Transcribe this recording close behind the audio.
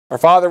Our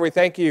Father, we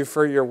thank you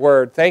for your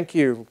word. Thank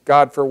you,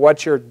 God, for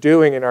what you're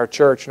doing in our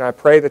church, and I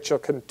pray that you'll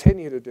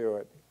continue to do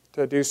it,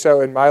 to do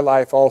so in my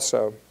life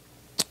also.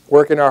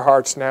 Work in our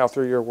hearts now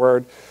through your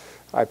word.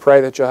 I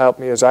pray that you'll help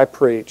me as I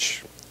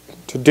preach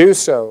to do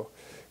so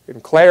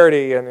in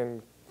clarity and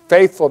in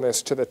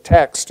faithfulness to the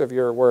text of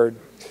your word,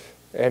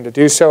 and to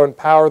do so in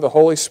power of the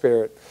Holy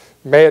Spirit.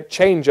 May it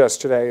change us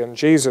today in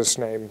Jesus'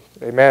 name.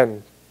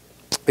 Amen.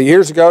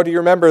 Years ago, do you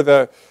remember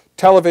the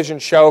television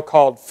show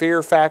called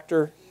Fear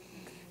Factor?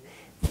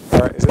 All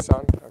right, is this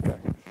on? Okay.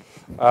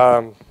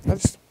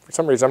 For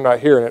some reason, I'm not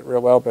hearing it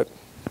real well, but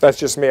that's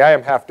just me. I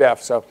am half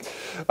deaf. So,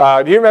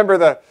 do you remember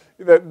the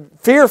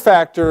Fear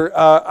Factor?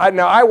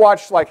 Now, I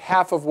watched like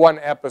half of one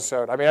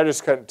episode. I mean, I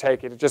just couldn't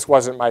take it. It just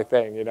wasn't my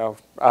thing, you know.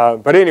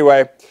 But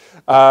anyway,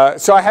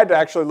 so I had to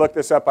actually look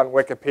this up on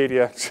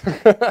Wikipedia.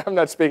 I'm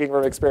not speaking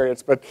from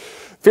experience, but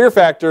Fear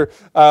Factor,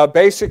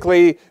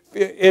 basically,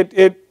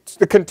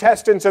 the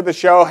contestants of the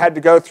show had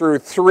to go through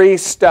 3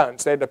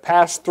 stunts. They had to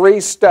pass 3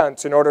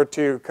 stunts in order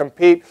to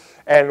compete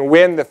and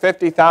win the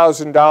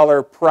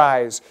 $50,000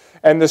 prize.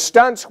 And the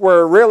stunts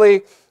were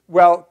really,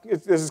 well,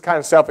 this is kind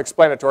of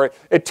self-explanatory.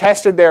 It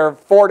tested their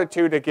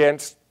fortitude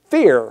against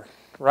fear,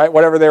 right?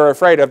 Whatever they were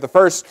afraid of. The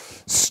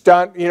first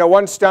stunt,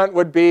 one stunt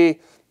would be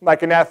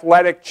like an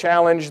athletic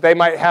challenge. They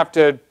might have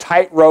to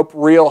tightrope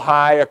real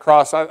high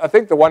across. I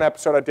think the one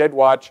episode I did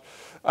watch,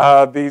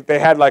 they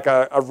had like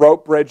a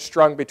rope bridge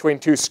strung between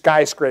 2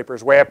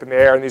 skyscrapers way up in the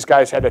air, and these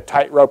guys had to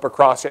tightrope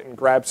across it and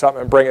grab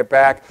something and bring it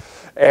back.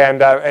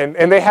 And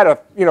they had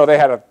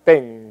a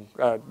thing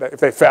that if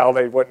they fell,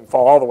 they wouldn't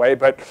fall all the way.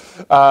 But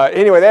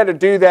anyway, they had to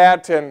do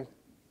that, and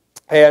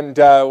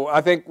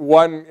I think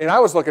one. And I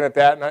was looking at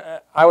that,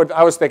 and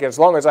I was thinking, as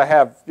long as I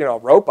have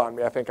rope on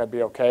me, I think I'd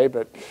be okay.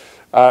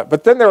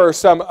 But then there were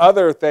some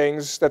other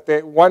things that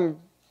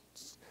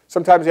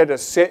sometimes they had to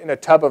sit in a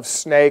tub of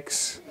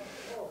snakes,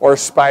 or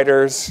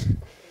spiders,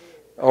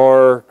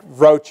 or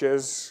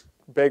roaches,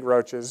 big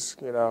roaches,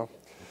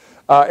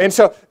 And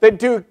so they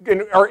do,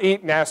 or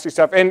eat nasty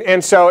stuff.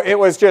 And so it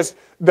was just,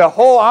 the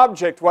whole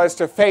object was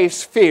to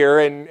face fear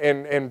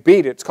and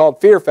beat it. It's called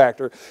Fear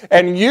Factor.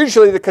 And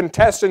usually the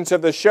contestants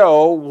of the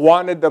show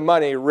wanted the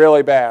money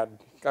really bad.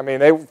 I mean,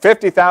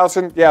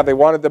 $50,000, yeah, they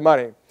wanted the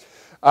money.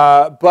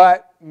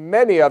 But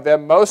many of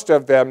them, most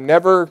of them,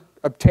 never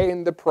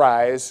obtained the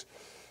prize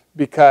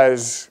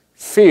because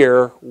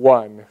fear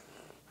won.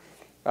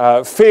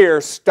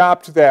 Fear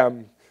stopped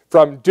them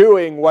from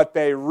doing what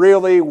they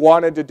really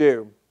wanted to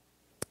do.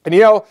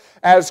 And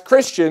as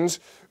Christians,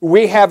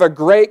 we have a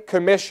great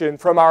commission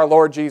from our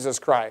Lord Jesus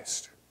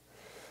Christ.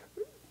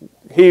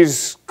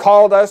 He's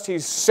called us,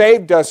 He's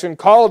saved us and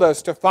called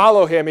us to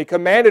follow Him. He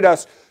commanded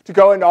us to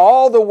go into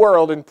all the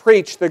world and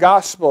preach the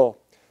gospel,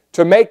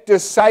 to make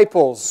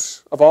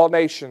disciples of all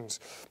nations.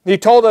 He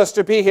told us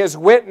to be His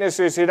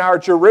witnesses in our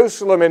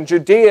Jerusalem and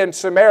Judea and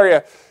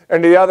Samaria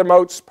and the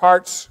othermost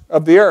parts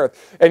of the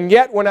earth. And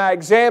yet when I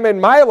examine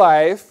my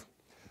life,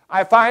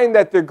 I find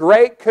that the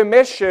Great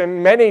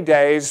Commission many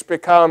days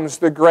becomes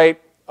the Great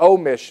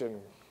Omission.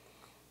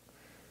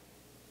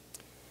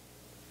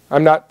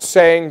 I'm not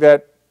saying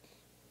that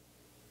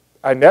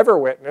I never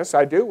witness.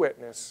 I do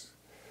witness.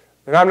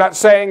 And I'm not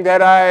saying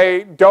that I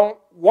don't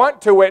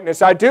want to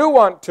witness. I do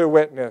want to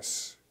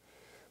witness.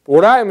 But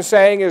what I am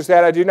saying is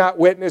that I do not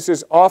witness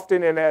as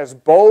often and as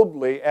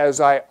boldly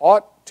as I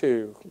ought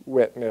to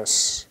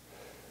witness.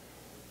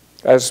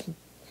 As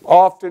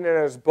often and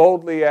as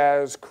boldly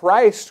as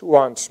Christ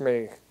wants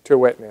me to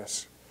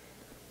witness.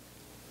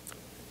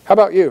 How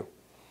about you?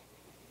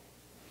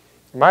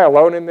 Am I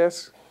alone in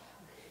this?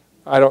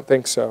 I don't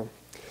think so.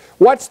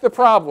 What's the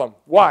problem?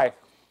 Why?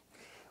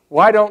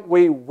 Why don't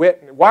we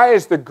witness? Why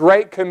is the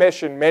Great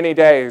Commission many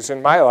days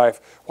in my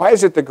life? Why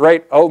is it the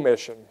Great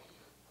Omission?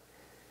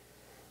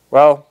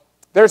 Well,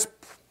 there's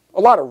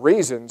a lot of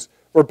reasons.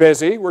 We're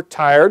busy, we're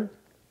tired,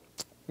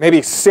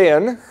 maybe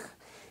sin.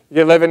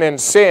 You're living in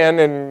sin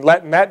and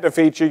letting that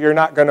defeat you, you're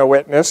not going to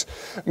witness.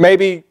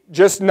 Maybe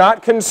just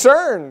not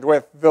concerned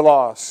with the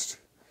lost.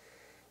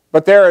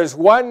 But there is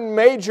one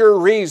major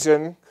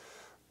reason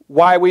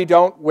why we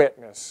don't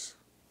witness.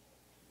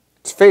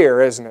 It's fear,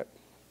 isn't it?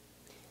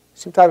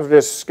 Sometimes we're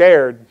just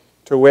scared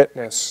to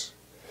witness.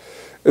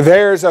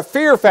 There's a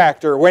fear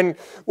factor when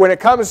it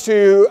comes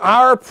to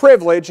our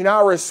privilege and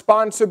our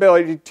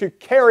responsibility to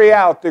carry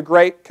out the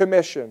Great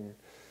Commission.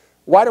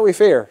 Why do we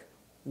fear?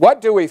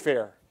 What do we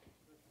fear?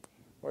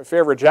 We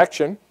fear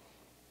rejection.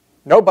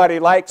 Nobody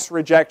likes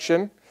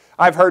rejection.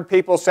 I've heard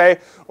people say,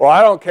 well,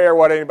 I don't care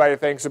what anybody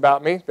thinks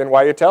about me. Then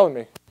why are you telling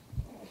me?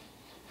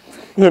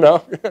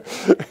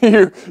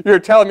 You're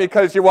telling me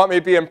because you want me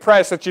to be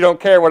impressed that you don't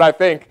care what I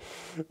think.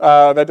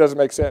 That doesn't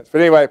make sense.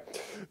 But anyway,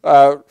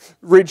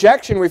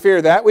 rejection, we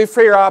fear that. We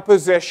fear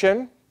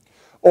opposition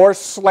or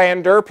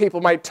slander. People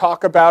might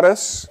talk about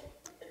us.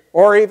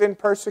 Or even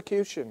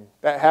persecution.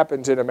 That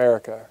happens in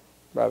America,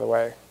 by the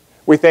way.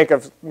 We think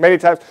of many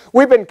times,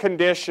 we've been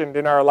conditioned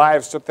in our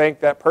lives to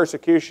think that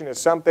persecution is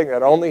something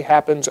that only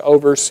happens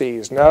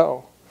overseas.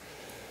 No,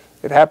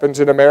 it happens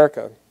in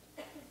America.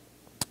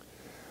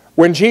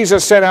 When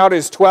Jesus sent out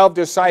his 12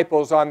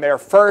 disciples on their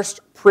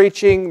first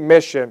preaching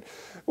mission,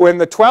 when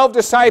the 12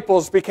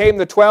 disciples became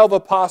the 12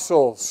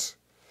 apostles,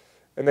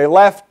 and they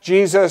left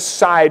Jesus'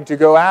 side to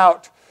go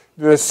out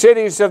to the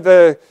cities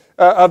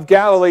of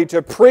Galilee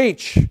to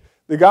preach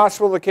the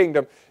gospel of the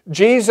kingdom,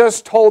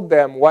 Jesus told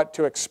them what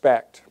to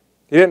expect.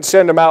 He didn't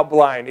send them out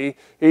blind.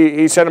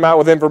 He sent them out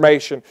with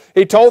information.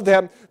 He told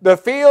them, the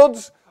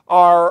fields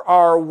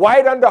are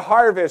white unto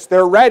harvest.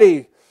 They're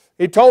ready.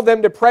 He told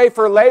them to pray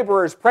for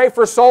laborers, pray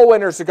for soul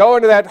winners to go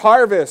into that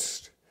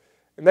harvest.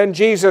 And then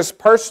Jesus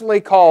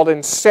personally called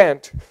and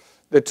sent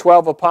the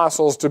 12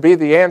 apostles to be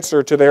the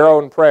answer to their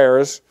own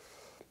prayers.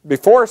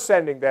 Before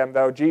sending them,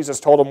 though, Jesus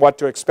told them what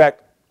to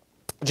expect.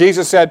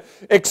 Jesus said,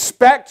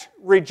 expect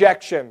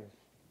rejection.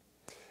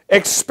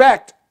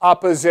 Expect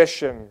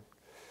opposition.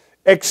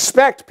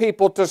 Expect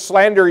people to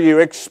slander you.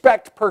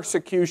 Expect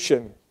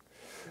persecution.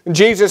 And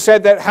Jesus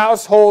said that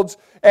households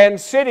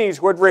and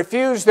cities would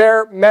refuse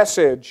their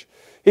message.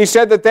 He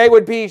said that they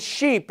would be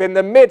sheep in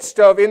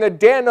the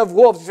den of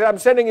wolves. He said, I'm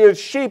sending you as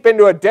sheep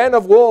into a den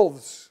of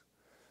wolves.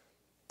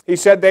 He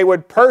said they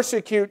would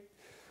persecute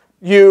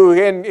you.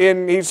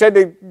 He said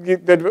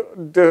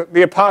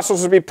the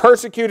apostles would be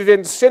persecuted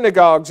in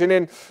synagogues and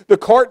in the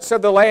courts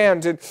of the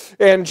land.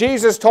 And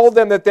Jesus told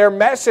them that their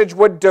message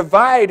would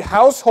divide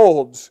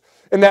households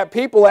and that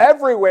people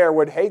everywhere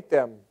would hate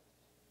them.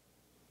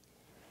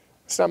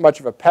 It's not much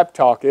of a pep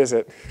talk, is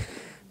it?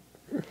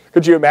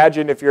 Could you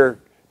imagine if your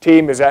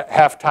team is at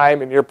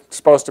halftime and you're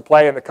supposed to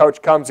play and the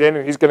coach comes in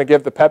and he's going to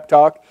give the pep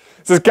talk?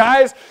 He says,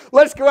 guys,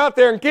 let's go out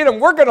there and get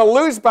them. We're going to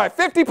lose by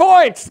 50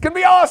 points. It's going to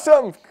be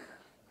awesome.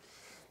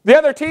 The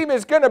other team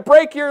is going to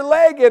break your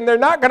leg and they're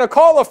not going to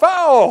call a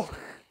foul.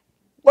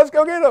 Let's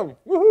go get them.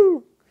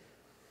 Woohoo.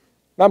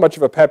 Not much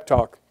of a pep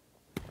talk.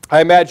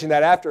 I imagine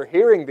that after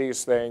hearing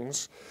these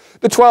things,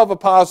 the 12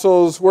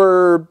 apostles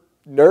were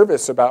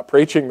nervous about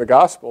preaching the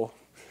gospel.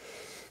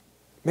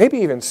 Maybe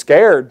even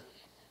scared.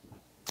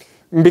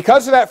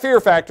 Because of that fear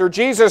factor,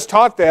 Jesus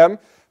taught them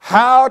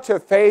how to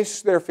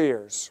face their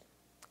fears,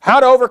 how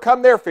to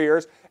overcome their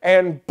fears,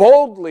 and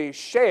boldly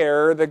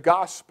share the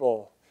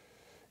gospel.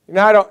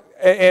 Now,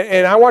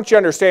 I want you to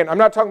understand, I'm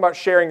not talking about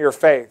sharing your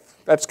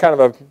faith. That's kind of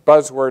a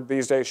buzzword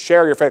these days,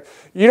 share your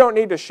faith. You don't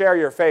need to share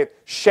your faith.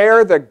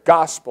 Share the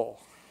gospel,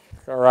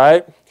 all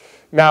right?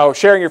 Now,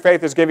 sharing your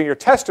faith is giving your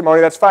testimony,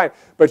 that's fine.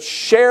 But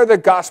share the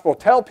gospel.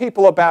 Tell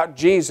people about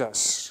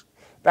Jesus.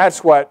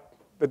 That's what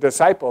the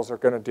disciples are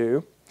going to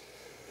do.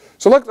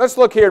 So let's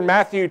look here in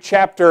Matthew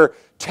chapter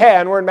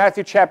 10. We're in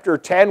Matthew chapter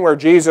 10 where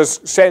Jesus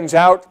sends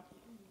out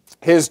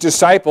his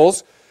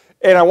disciples.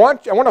 And I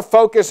want to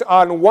focus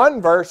on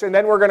one verse, and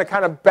then we're going to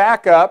kind of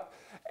back up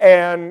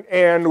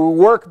and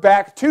work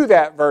back to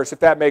that verse, if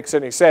that makes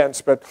any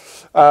sense. But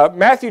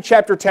Matthew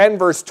chapter 10,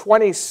 verse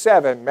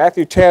 27.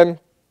 Matthew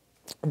 10,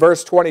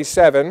 verse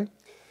 27.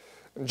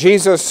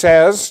 Jesus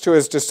says to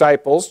his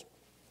disciples,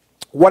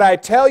 what I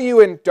tell you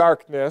in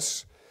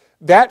darkness,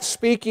 that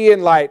speak ye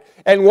in light,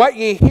 and what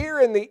ye hear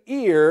in the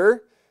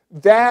ear,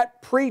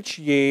 that preach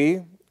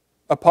ye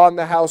upon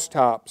the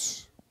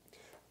housetops.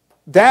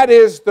 That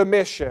is the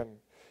mission.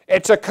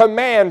 It's a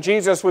command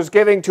Jesus was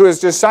giving to his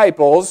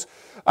disciples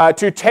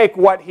to take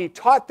what he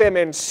taught them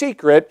in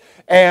secret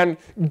and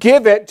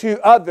give it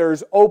to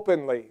others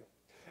openly.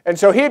 And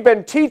so he had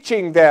been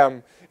teaching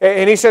them.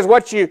 And he says,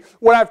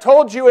 what I've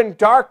told you in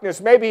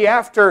darkness, maybe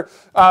after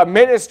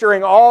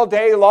ministering all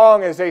day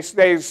long as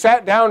they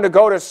sat down to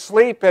go to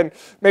sleep and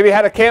maybe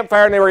had a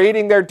campfire and they were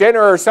eating their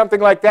dinner or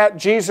something like that,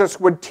 Jesus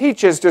would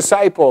teach his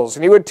disciples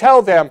and he would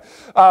tell them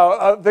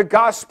the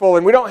gospel.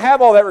 And we don't have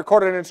all that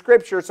recorded in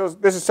Scripture, so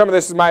some of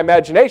this is my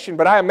imagination,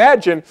 but I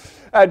imagine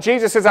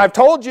Jesus says, I've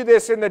told you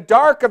this in the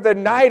dark of the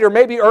night or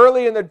maybe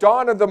early in the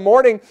dawn of the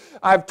morning.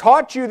 I've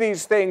taught you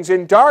these things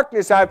in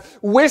darkness. I've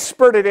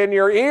whispered it in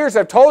your ears.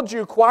 I've told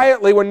you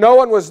quietly when no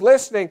one was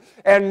listening.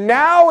 And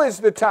now is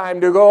the time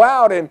to go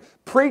out and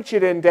preach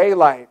it in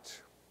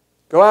daylight.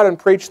 Go out and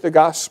preach the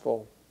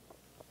gospel.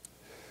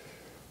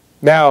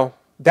 Now,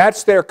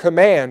 that's their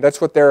command. That's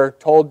what they're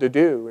told to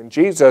do. And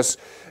Jesus,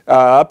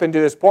 up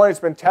until this point, has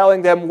been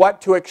telling them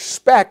what to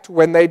expect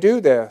when they do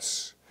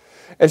this.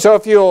 And so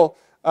if you'll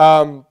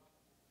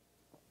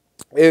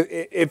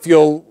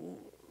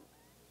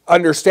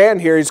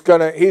understand here, he's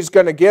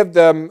going to give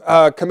them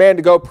a command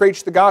to go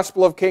preach the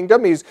gospel of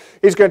kingdom. He's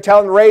going to tell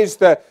them to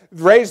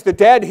raise the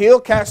dead, heal,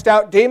 cast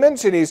out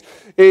demons, and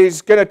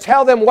he's going to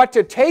tell them what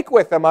to take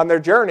with them on their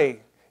journey.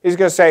 He's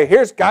going to say,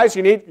 here's, guys,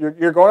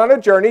 you're going on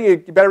a journey, you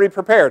better be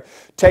prepared.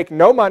 Take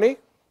no money,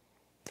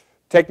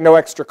 take no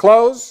extra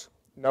clothes,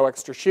 no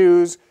extra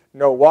shoes,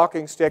 no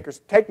walking stick,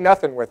 take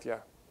nothing with you.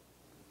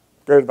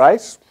 Good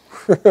advice?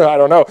 I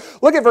don't know.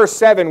 Look at verse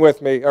 7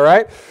 with me, all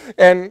right?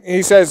 And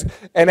he says,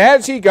 and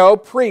as ye go,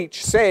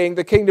 preach, saying,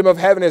 the kingdom of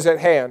heaven is at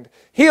hand.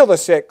 Heal the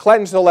sick,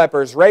 cleanse the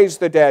lepers, raise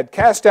the dead,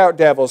 cast out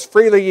devils.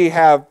 Freely ye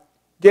have,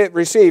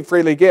 receive,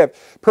 freely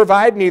give.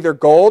 Provide neither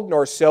gold,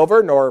 nor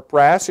silver, nor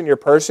brass in your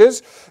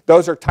purses.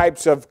 Those are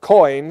types of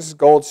coins,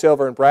 gold,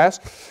 silver, and brass.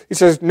 He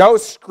says, no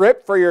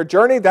scrip for your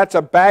journey. That's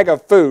a bag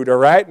of food, all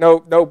right?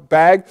 No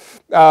bag.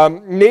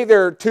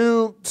 Neither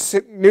two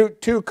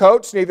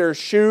coats, neither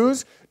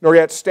shoes, nor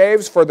yet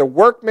staves, for the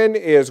workman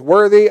is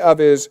worthy of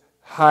his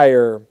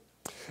hire.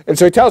 And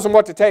so he tells them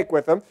what to take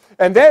with them.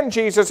 And then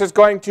Jesus is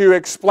going to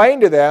explain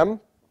to them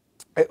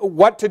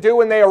what to do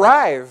when they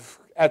arrive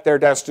at their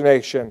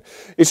destination.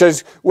 He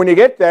says, when you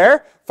get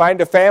there, find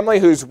a family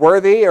who's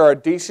worthy, or a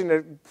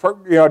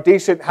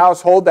decent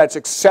household that's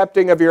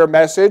accepting of your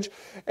message,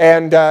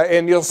 and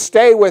you'll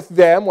stay with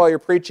them while you're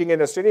preaching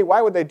in a city.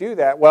 Why would they do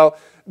that? Well,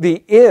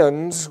 the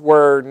inns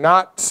were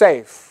not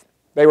safe.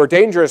 They were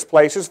dangerous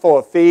places full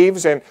of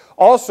thieves, and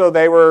also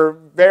they were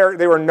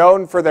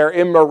known for their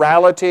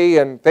immorality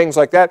and things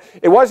like that.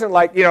 It wasn't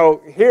like,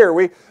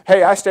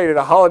 hey, I stayed at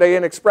a Holiday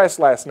Inn Express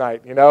last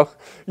night,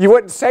 You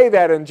wouldn't say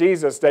that in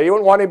Jesus' day. You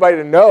wouldn't want anybody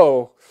to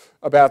know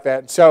about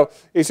that. So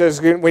he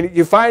says, when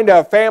you find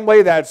a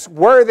family that's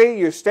worthy,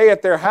 you stay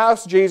at their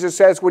house. Jesus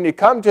says, when you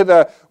come to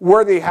the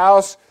worthy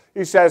house,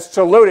 he says,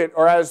 salute it,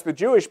 or as the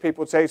Jewish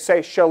people would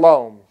say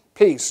shalom,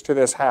 peace to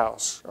this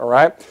house. All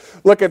right?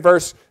 Look at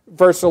verse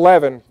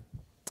 11.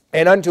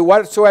 And unto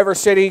whatsoever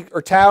city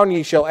or town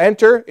ye shall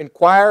enter,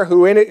 inquire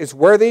who in it is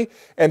worthy,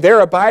 and there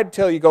abide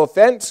till ye go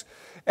thence.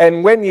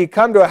 And when ye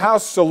come to a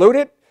house, salute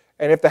it.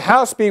 And if the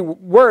house be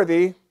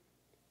worthy,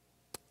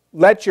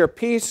 let your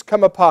peace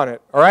come upon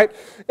it. All right?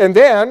 And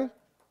then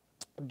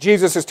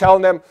Jesus is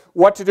telling them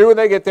what to do when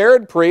they get there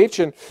and preach.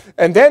 And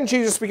then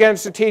Jesus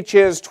begins to teach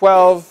his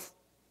 12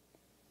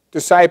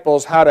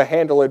 disciples how to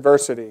handle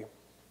adversity.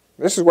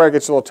 This is where it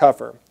gets a little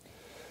tougher.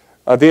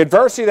 The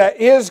adversity that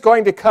is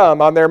going to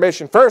come on their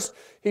mission. First,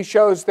 he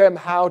shows them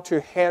how to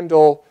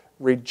handle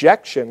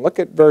rejection. Look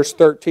at verse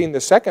 13,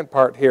 the second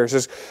part here. It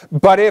says,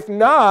 but if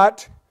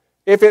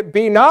it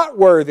be not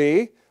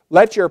worthy,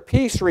 let your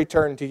peace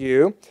return to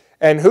you.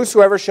 And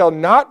whosoever shall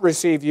not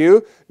receive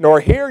you, nor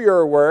hear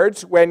your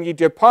words, when ye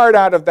depart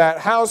out of that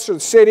house or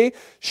city,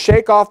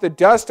 shake off the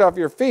dust off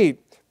your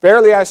feet.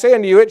 Verily I say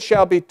unto you, it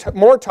shall be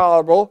more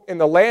tolerable in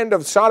the land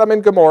of Sodom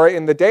and Gomorrah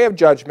in the day of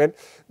judgment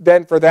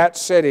than for that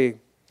city.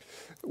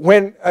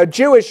 When a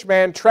Jewish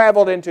man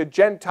traveled into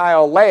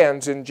Gentile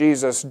lands in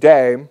Jesus'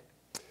 day,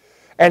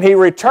 and he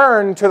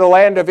returned to the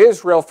land of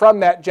Israel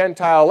from that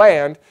Gentile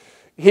land,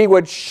 he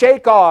would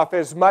shake off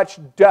as much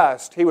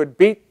dust. He would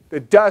beat the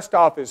dust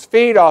off his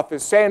feet, off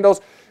his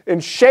sandals,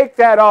 and shake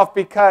that off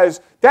because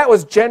that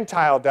was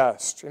Gentile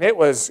dust. And it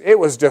was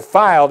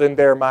defiled in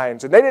their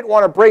minds. And they didn't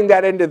want to bring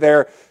that into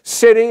their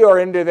city or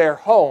into their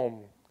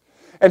home.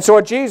 And so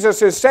what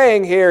Jesus is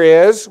saying here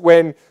is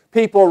when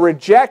people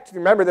reject,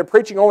 remember they're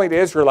preaching only to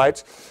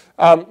Israelites,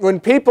 when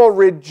people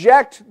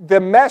reject the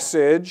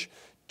message,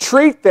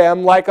 treat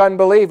them like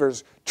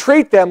unbelievers.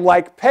 Treat them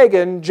like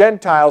pagan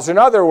Gentiles. In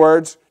other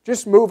words,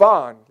 just move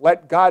on.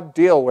 Let God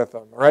deal with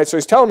them. All right? So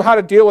he's telling them how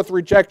to deal with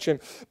rejection.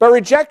 But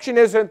rejection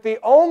isn't the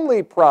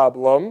only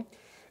problem.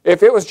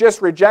 If it was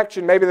just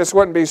rejection, maybe this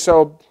wouldn't be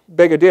so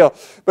big a deal.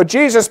 But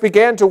Jesus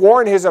began to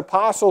warn his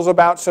apostles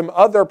about some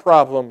other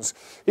problems.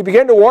 He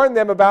began to warn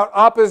them about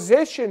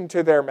opposition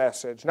to their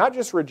message. Not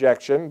just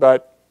rejection,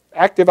 but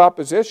active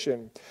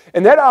opposition.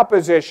 And that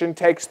opposition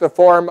takes the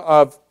form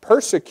of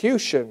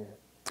persecution.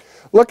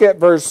 Look at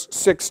verse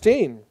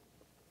 16.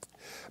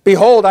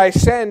 Behold, I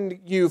send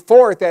you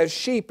forth as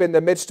sheep in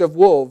the midst of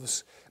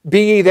wolves.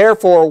 Be ye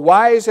therefore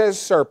wise as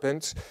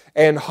serpents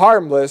and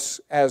harmless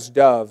as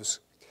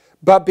doves.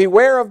 But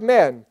beware of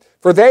men,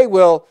 for they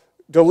will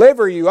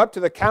deliver you up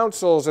to the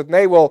councils, and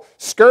they will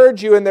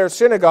scourge you in their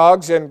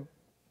synagogues, and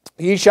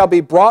ye shall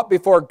be brought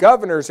before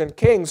governors and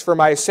kings for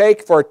my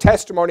sake, for a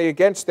testimony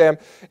against them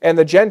and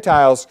the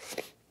Gentiles.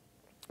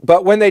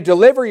 But when they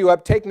deliver you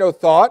up, take no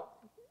thought,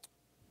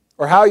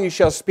 or how you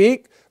shall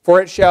speak, for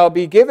it shall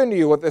be given to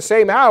you at the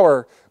same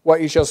hour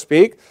what you shall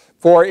speak.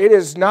 For it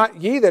is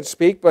not ye that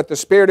speak, but the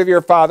Spirit of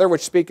your Father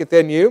which speaketh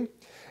in you.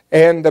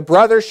 And the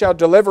brother shall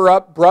deliver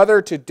up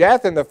brother to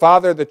death, and the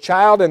father the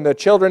child, and the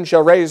children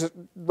shall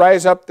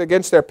rise up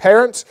against their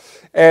parents,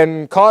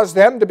 and cause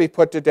them to be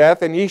put to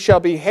death. And ye shall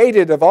be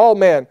hated of all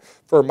men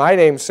for my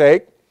name's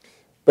sake.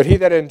 But he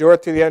that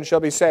endureth to the end shall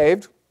be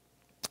saved.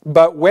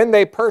 But when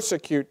they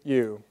persecute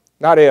you,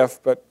 not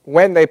if, but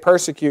when they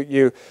persecute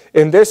you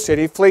in this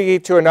city, flee ye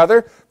to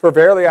another. For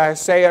verily I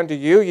say unto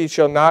you, ye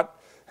shall not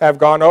have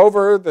gone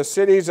over the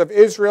cities of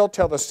Israel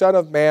till the Son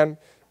of Man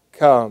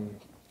come.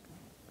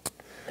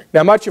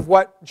 Now, much of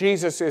what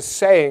Jesus is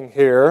saying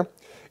here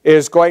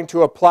is going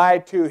to apply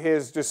to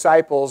his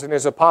disciples and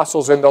his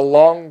apostles in the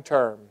long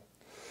term.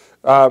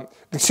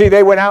 See,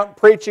 they went out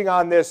preaching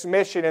on this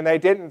mission, and they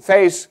didn't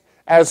face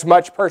as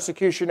much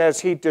persecution as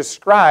he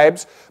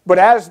describes. But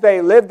as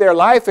they lived their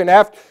life, and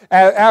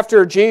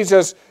after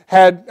Jesus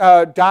had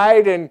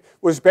died and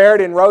was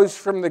buried and rose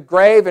from the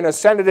grave and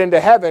ascended into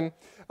heaven,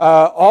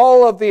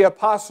 all of the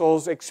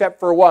apostles except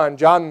for one,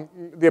 John,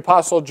 the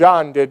apostle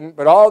John didn't,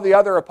 but all the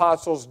other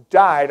apostles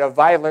died a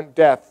violent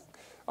death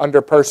under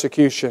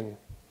persecution.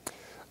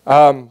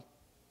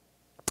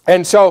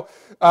 And so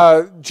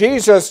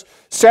Jesus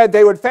said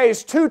they would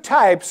face two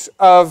types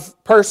of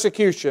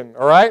persecution,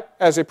 all right,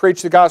 as they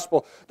preach the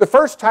gospel. The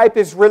first type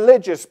is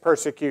religious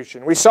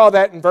persecution. We saw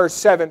that in verse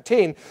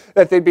 17,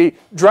 that they'd be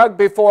dragged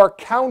before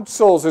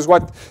councils, is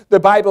what the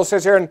Bible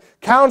says here. And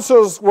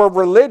councils were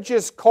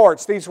religious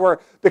courts. These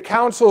were the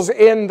councils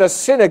in the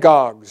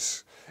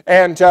synagogues.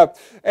 And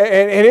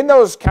in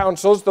those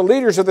councils, the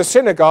leaders of the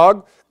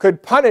synagogue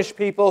could punish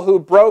people who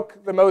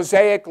broke the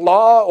Mosaic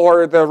law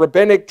or the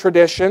rabbinic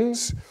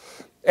traditions.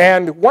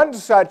 And one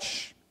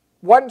such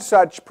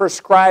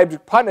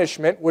prescribed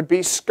punishment would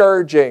be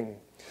scourging.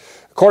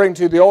 According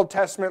to the Old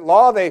Testament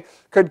law, they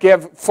could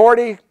give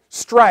 40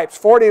 stripes,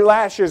 40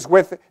 lashes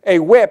with a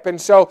whip.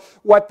 And so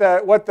what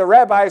the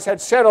rabbis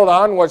had settled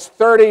on was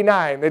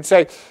 39. They'd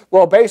say,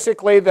 well,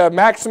 basically the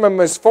maximum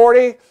is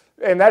 40,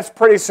 and that's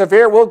pretty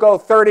severe. We'll go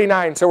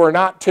 39, so we're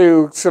not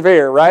too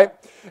severe, right?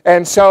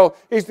 And so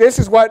this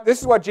is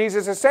what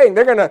Jesus is saying.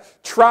 They're going to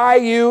try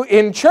you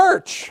in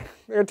church.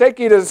 They're going to take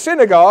you to the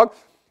synagogue.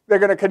 They're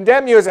going to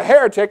condemn you as a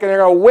heretic, and they're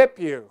going to whip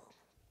you.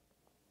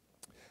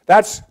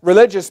 That's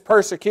religious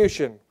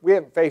persecution. We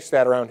haven't faced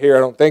that around here, I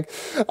don't think.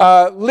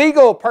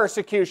 Legal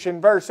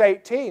persecution, verse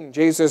 18.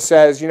 Jesus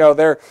says, you're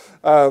going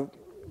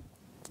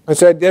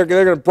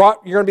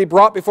to be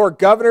brought before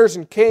governors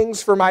and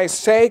kings for my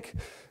sake.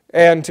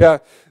 And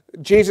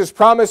Jesus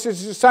promised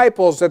his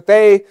disciples that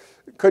they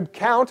could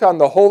count on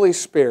the Holy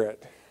Spirit.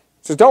 He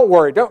says, don't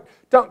worry,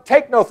 don't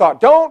take no thought.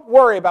 Don't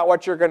worry about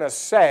what you're going to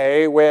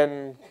say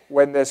when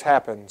this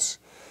happens,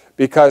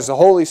 because the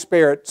Holy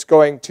Spirit's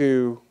going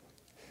to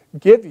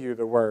give you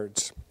the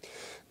words.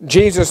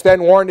 Jesus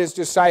then warned his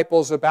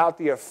disciples about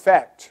the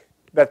effect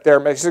that they're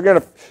making. You're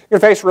going to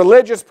face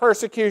religious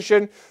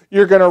persecution.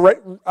 You're going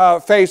to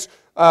face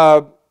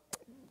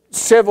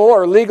civil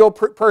or legal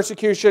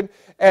persecution.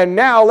 And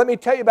now let me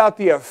tell you about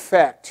the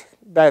effect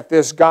that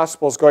this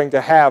gospel is going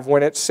to have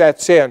when it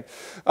sets in.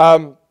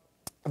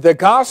 The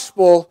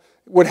gospel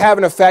would have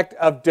an effect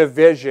of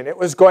division. It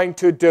was going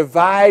to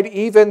divide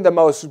even the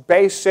most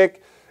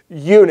basic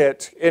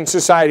unit in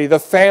society, the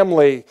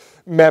family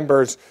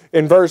members.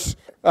 In verse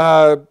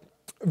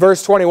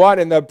 21,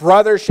 and the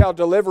brother shall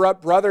deliver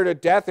up brother to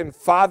death, and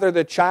father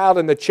the child,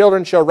 and the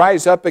children shall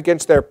rise up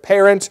against their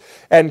parents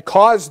and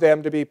cause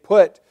them to be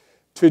put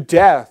to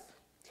death.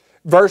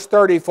 Verse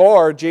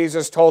 34,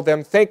 Jesus told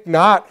them, think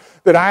not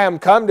that I am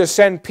come to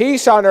send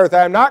peace on earth.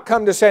 I am not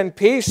come to send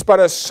peace, but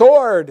a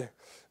sword.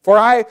 For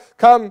I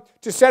come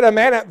to set a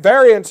man at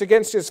variance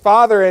against his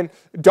father, and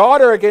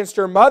daughter against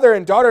her mother,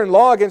 and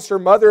daughter-in-law against her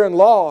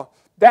mother-in-law.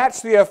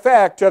 That's the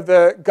effect of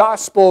the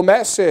gospel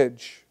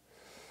message.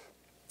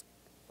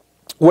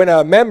 When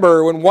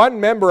one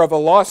member of a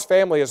lost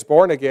family is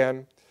born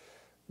again,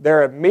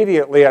 they're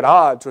immediately at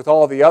odds with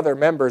all the other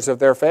members of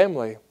their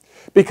family,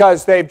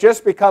 because they've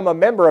just become a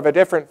member of a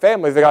different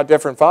family. They've got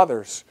different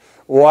fathers.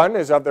 One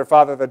is of their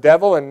father the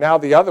devil, and now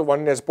the other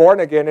one is born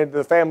again into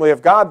the family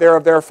of God. They're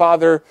of their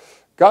father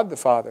God the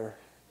Father.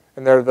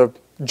 And they're the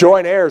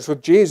joint heirs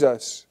with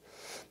Jesus.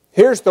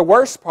 Here's the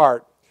worst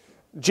part.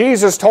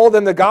 Jesus told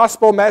them the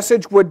gospel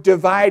message would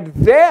divide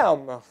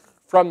them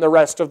from the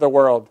rest of the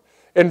world.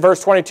 In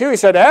verse 22, he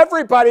said,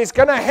 everybody's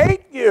going to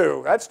hate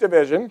you. That's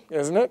division,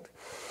 isn't it?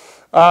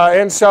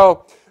 And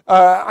so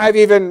I've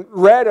even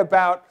read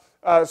about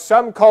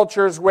some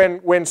cultures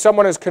when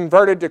someone is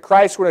converted to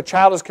Christ, when a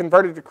child is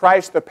converted to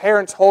Christ, the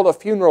parents hold a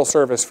funeral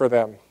service for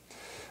them,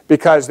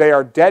 because they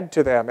are dead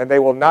to them and they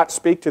will not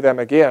speak to them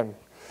again.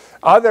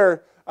 When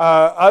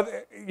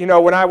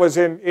I was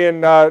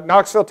in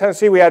Knoxville,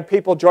 Tennessee, we had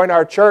people join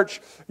our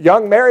church.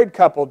 Young married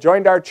couple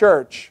joined our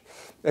church.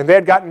 And they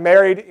had gotten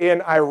married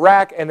in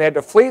Iraq, and they had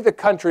to flee the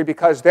country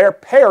because their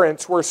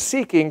parents were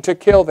seeking to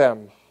kill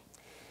them.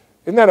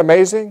 Isn't that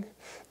amazing?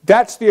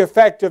 That's the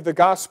effect of the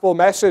gospel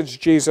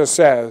message, Jesus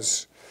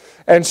says.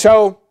 And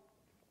so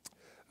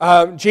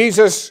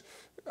Jesus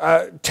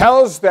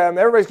tells them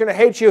everybody's going to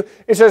hate you.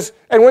 He says,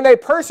 and when they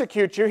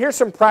persecute you, here's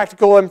some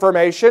practical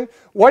information.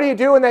 What do you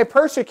do when they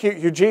persecute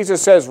you?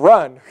 Jesus says,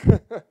 run.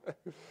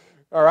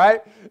 All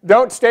right?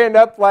 Don't stand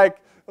up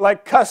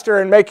like Custer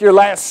and make your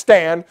last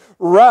stand.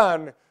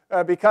 Run.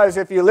 Because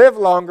if you live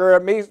longer,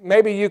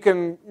 maybe you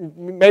can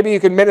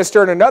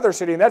minister in another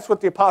city. And that's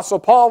what the Apostle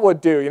Paul would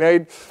do.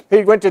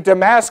 He went to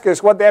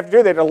Damascus. What did they have to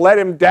do? They had to let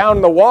him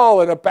down the wall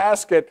in a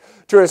basket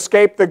to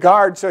escape the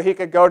guard so he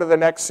could go to the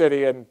next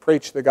city and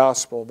preach the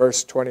gospel.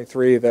 Verse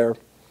 23 there.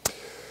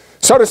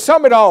 So to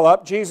sum it all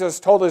up, Jesus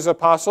told his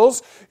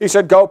apostles, he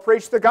said, go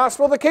preach the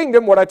gospel of the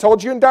kingdom. What I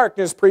told you in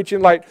darkness, preach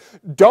in light.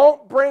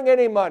 Don't bring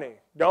any money.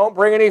 Don't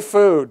bring any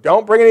food.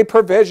 Don't bring any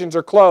provisions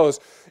or clothes.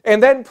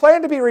 And then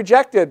plan to be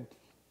rejected.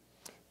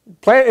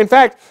 In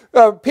fact,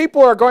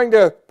 people are going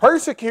to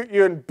persecute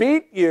you and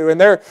beat you,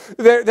 and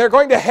they're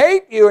going to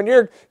hate you, and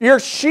your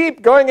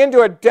sheep going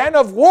into a den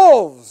of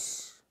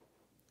wolves.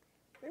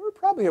 They were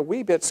probably a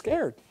wee bit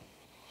scared.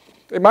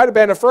 They might have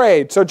been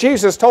afraid. So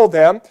Jesus told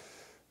them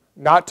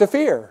not to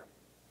fear.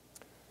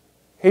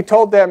 He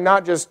told them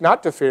not just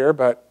not to fear,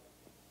 but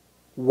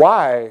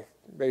why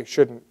they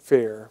shouldn't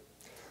fear.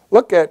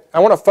 I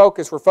want to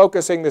focus, we're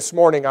focusing this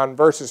morning on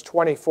verses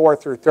 24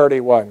 through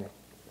 31.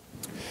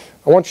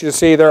 I want you to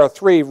see there are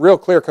 3 real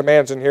clear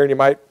commands in here, and you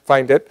might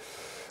find it.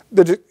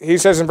 He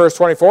says in verse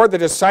 24, the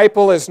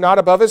disciple is not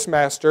above his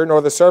master,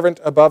 nor the servant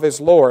above his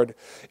Lord.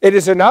 It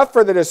is enough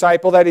for the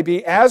disciple that he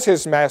be as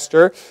his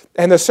master,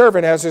 and the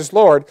servant as his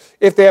Lord.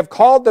 If they have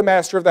called the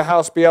master of the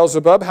house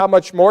Beelzebub, how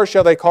much more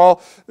shall they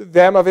call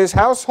them of his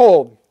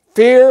household?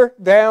 Fear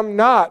them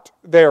not,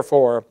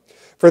 therefore.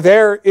 For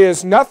there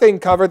is nothing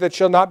covered that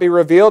shall not be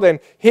revealed, and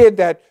hid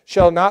that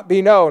shall not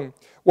be known.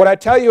 What I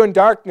tell you in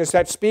darkness,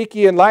 that speak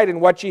ye in light,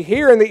 and what ye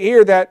hear in the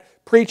ear,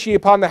 that preach ye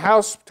upon the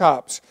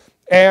housetops.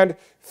 And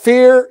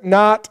fear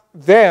not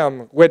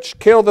them which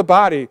kill the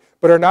body,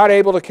 but are not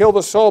able to kill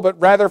the soul, but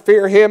rather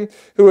fear him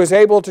who is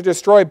able to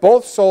destroy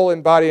both soul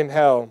and body in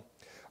hell.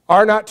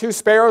 Are not 2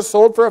 sparrows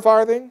sold for a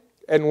farthing?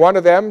 And one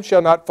of them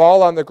shall not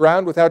fall on the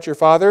ground without your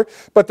Father,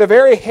 but the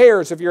very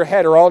hairs of your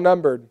head are all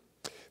numbered.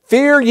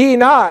 Fear ye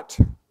not,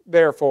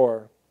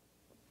 therefore.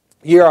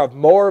 Ye are of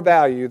more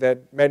value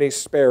than many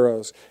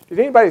sparrows. Did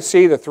anybody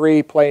see the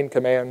 3 plain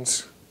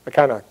commands? I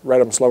kind of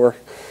read them slower.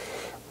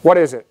 What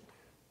is it?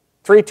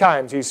 3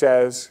 times he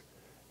says,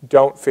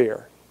 don't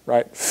fear,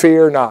 right?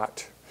 Fear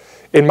not.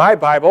 In my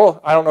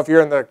Bible, I don't know if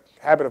you're in the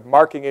habit of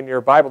marking in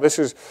your Bible. This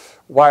is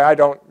why I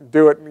don't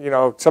do it. You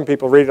know, some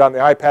people read it on the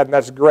iPad, and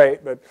that's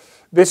great, but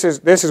this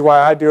is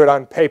why I do it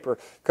on paper,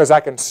 because I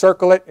can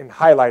circle it and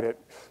highlight it.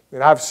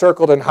 And I've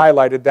circled and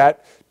highlighted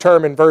that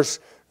term in verse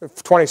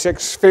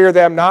 26, fear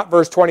them not,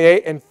 verse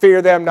 28, and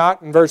fear them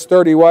not, in verse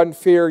 31,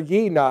 fear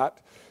ye not.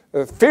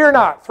 Fear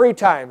not, 3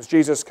 times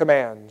Jesus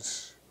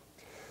commands.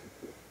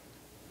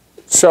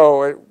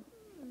 So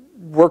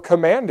we're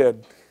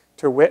commanded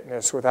to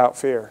witness without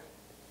fear.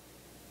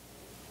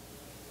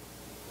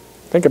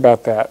 Think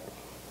about that.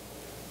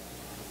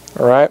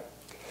 All right?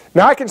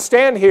 Now I can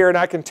stand here and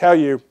I can tell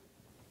you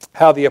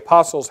how the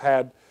apostles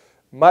had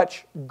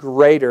much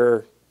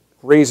greater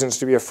reasons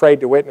to be afraid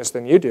to witness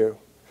than you do.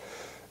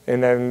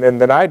 And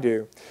than I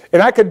do.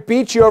 And I could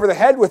beat you over the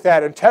head with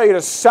that and tell you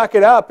to suck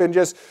it up and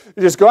just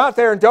go out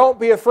there and don't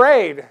be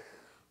afraid.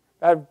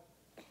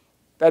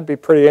 That'd be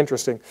pretty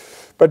interesting.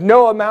 But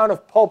no amount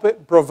of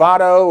pulpit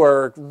bravado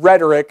or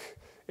rhetoric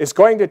is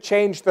going to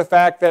change the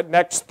fact that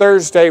next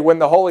Thursday, when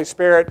the Holy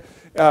Spirit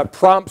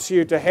prompts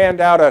you to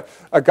hand out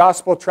a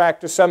gospel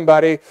tract to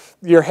somebody,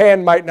 your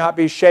hand might not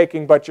be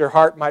shaking, but your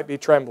heart might be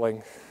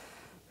trembling.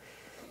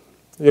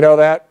 You know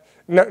that?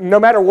 No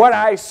matter what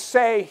I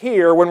say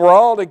here when we're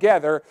all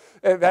together,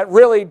 that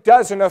really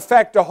doesn't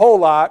affect a whole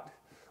lot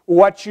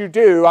what you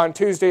do on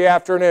Tuesday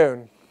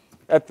afternoon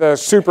at the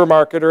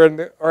supermarket or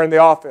in the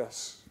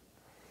office.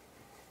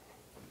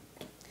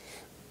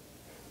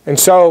 And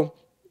so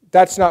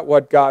that's not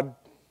what God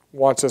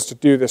wants us to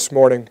do this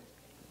morning.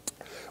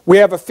 We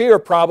have a fear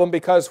problem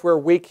because we're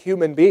weak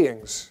human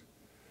beings.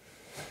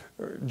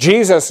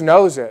 Jesus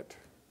knows it.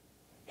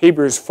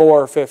 Hebrews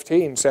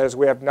 4:15 says,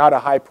 we have not a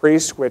high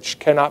priest which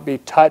cannot be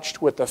touched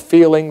with the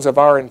feelings of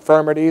our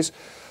infirmities,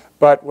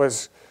 but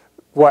was,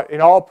 in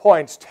all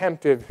points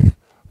tempted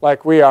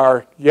like we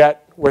are,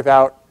 yet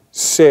without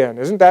sin.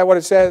 Isn't that what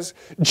it says?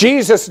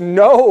 Jesus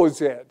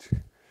knows it.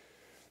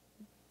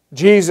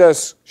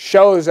 Jesus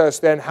shows us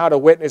then how to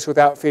witness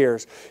without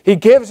fears. He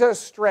gives us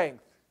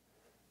strength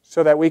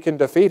so that we can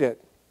defeat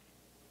it.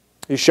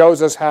 He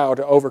shows us how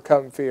to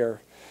overcome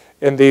fear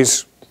in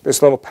this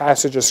little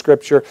passage of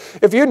Scripture.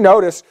 If you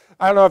notice,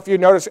 I don't know if you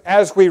noticed,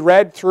 as we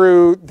read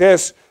through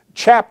this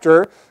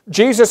chapter,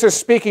 Jesus is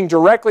speaking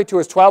directly to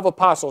his 12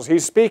 apostles.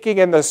 He's speaking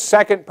in the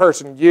second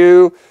person,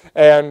 you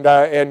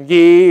and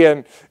ye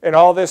and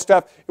all this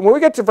stuff. And when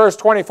we get to verse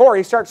 24,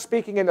 he starts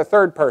speaking in the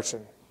third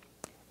person,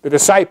 the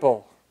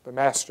disciple, the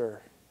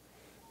master.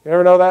 You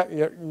ever know that?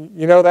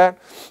 You know that?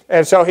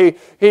 And so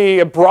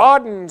he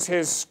broadens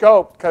his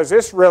scope because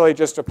this really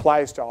just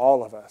applies to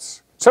all of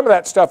us. Some of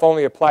that stuff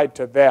only applied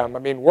to them. I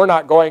mean, we're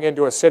not going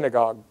into a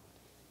synagogue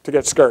to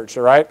get scourged,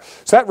 all right?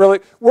 So that really,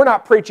 we're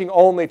not preaching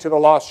only to the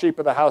lost sheep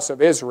of the house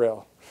of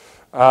Israel.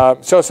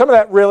 So some of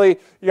that really,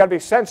 you got to be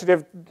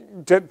sensitive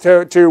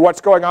to what's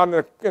going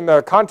on in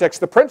the context.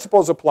 The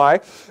principles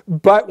apply,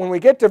 but when we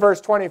get to verse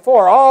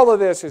 24, all of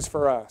this is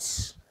for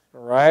us,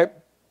 all right?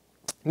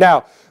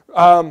 Now,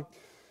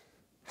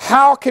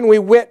 how can we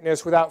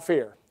witness without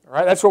fear? All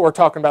right, that's what we're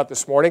talking about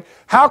this morning.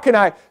 How can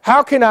I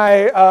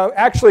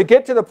actually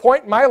get to the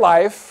point in my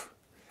life,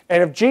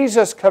 and if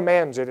Jesus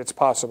commands it, it's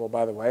possible,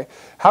 by the way.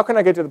 How can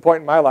I get to the point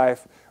in my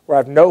life where I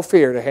have no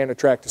fear to hand a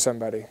tract to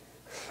somebody?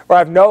 Or I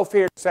have no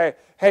fear to say,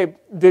 hey,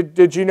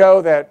 did you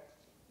know that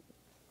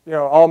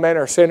all men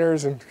are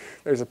sinners and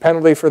there's a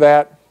penalty for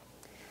that?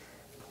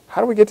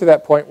 How do we get to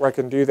that point where I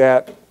can do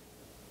that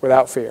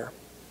without fear?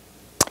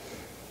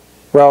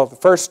 Well, the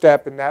first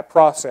step in that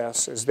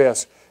process is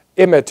this: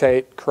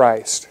 imitate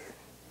Christ.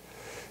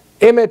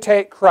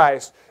 Imitate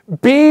Christ.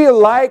 Be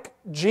like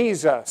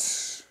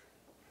Jesus.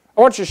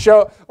 I want to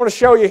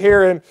show you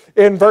here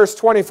in verse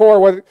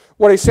 24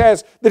 what he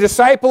says. The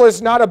disciple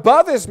is not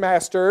above his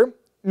master,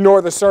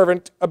 nor the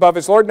servant above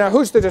his Lord. Now,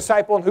 who's the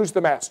disciple and who's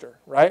the master,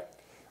 right?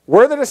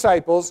 We're the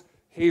disciples.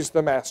 He's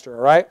the master,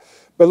 all right?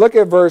 But look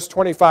at verse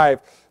 25.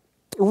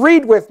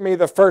 Read with me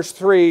the first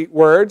three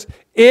words.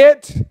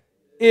 It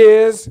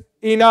is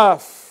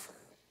enough.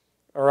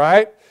 All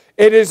right?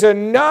 It is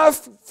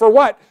enough for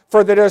what?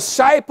 For the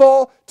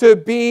disciple to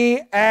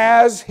be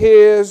as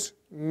his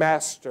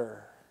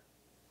master.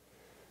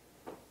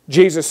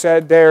 Jesus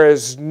said, there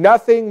is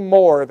nothing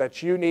more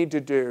that you need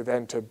to do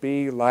than to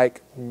be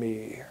like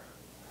me.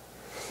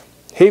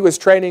 He was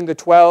training the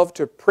 12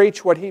 to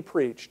preach what he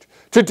preached,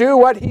 to do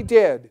what he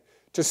did,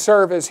 to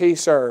serve as he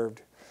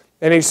served.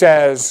 And he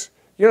says,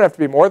 you don't have to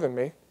be more than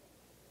me.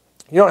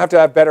 You don't have to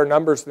have better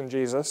numbers than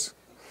Jesus.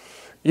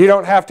 You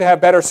don't have to have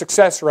better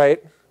success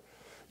rate.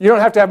 You don't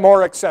have to have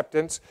more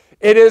acceptance.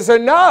 It is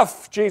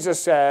enough, Jesus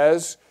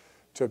says,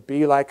 to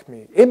be like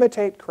me.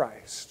 Imitate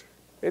Christ.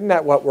 Isn't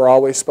that what we're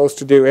always supposed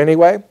to do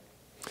anyway?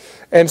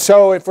 And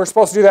so if we're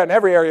supposed to do that in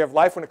every area of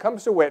life, when it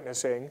comes to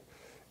witnessing,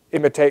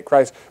 imitate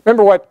Christ.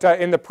 Remember what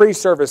in the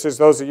pre-services,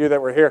 those of you that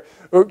were here,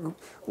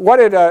 what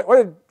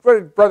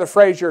did Brother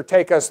Frazier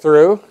take us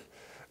through?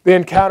 The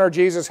encounter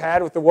Jesus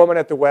had with the woman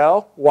at the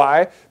well.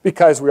 Why?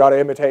 Because we ought to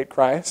imitate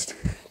Christ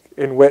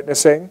in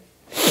witnessing.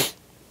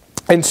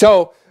 And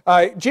so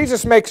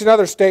Jesus makes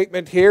another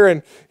statement here,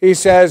 and he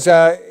says,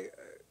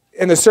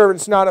 and the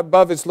servant's not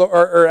above his Lord,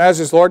 or as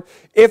his Lord,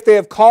 if they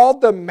have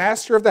called the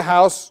master of the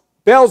house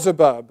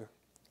Beelzebub,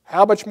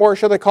 how much more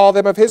shall they call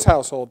them of his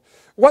household?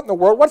 What in the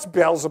world? What's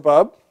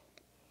Beelzebub?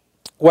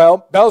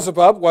 Well,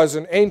 Beelzebub was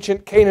an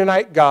ancient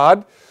Canaanite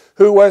god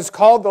who was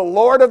called the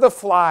Lord of the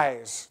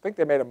Flies. I think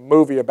they made a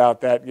movie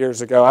about that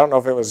years ago. I don't know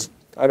if it was,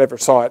 I never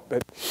saw it.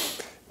 But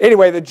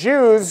anyway, the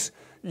Jews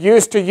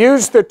used to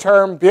use the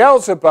term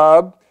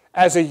Beelzebub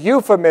as a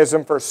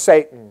euphemism for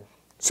Satan.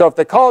 So if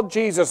they called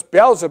Jesus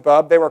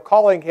Beelzebub, they were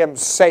calling him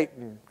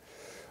Satan.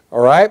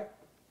 All right?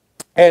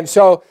 And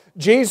so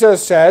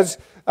Jesus says,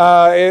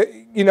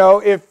 you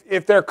know,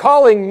 if they're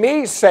calling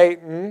me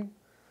Satan,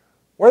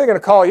 what are they going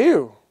to call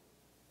you?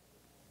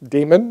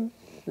 Demon,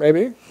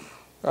 maybe?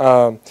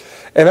 And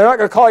they're not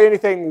going to call you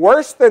anything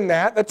worse than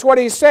that. That's what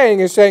he's saying.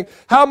 He's saying,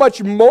 how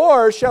much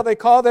more shall they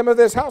call them of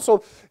this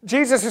household?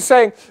 Jesus is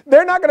saying,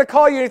 they're not going to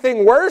call you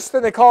anything worse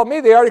than they called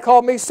me. They already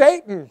called me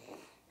Satan.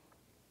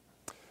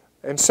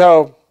 And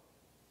so,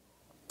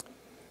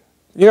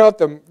 you know,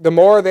 the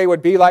more they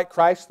would be like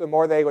Christ, the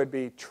more they would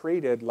be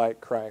treated like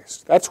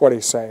Christ. That's what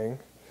he's saying.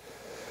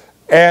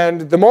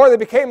 And the more they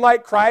became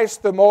like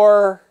Christ, the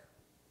more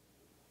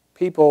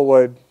people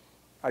would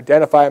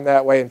identify him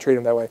that way and treat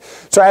him that way.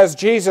 So as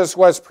Jesus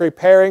was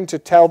preparing to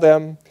tell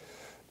them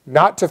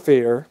not to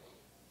fear,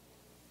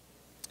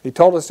 he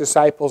told his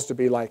disciples to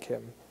be like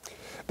him.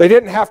 They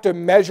didn't have to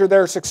measure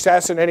their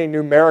success in any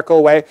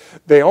numerical way.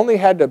 They only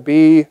had to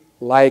be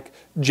like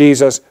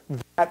Jesus.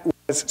 That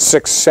was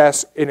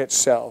success in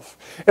itself.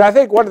 And I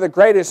think one of the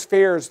greatest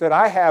fears that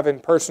I have in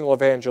personal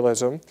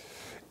evangelism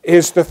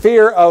is the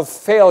fear of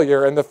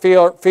failure and the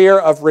fear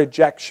of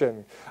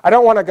rejection. I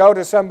don't want to go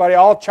to somebody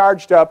all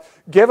charged up,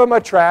 give them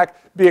a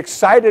tract, be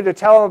excited to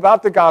tell them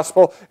about the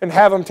gospel, and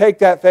have them take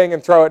that thing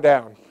and throw it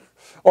down.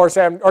 Or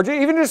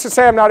even just to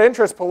say I'm not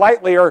interested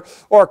politely or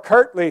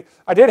curtly.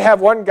 I did have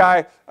one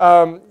guy,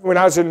 when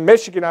I was in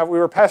Michigan, we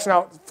were passing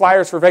out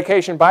flyers for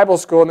Vacation Bible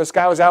School, and this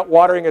guy was out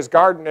watering his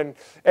garden,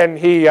 and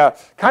he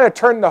kind of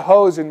turned the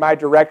hose in my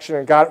direction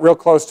and got real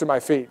close to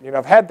my feet. You know,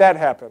 I've had that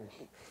happen.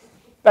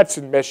 That's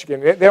in Michigan.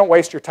 They don't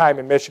waste your time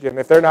in Michigan.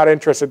 If they're not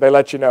interested, they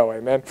let you know.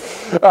 Amen.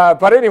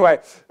 But anyway,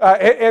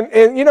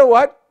 and you know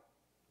what?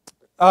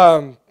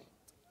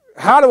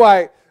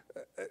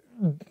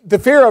 The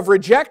fear of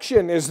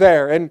rejection is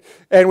there. And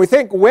we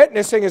think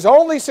witnessing is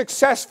only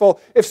successful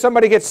if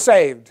somebody gets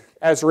saved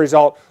as a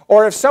result.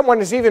 Or if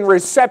someone is even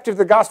receptive to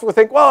the gospel, we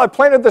think, well, I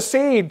planted the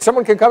seed.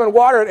 Someone can come and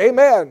water it.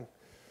 Amen.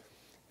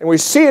 And we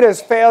see it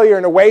as failure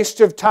and a waste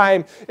of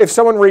time if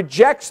someone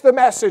rejects the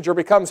message or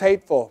becomes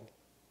hateful.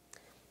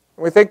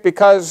 We think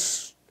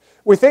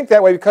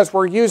that way because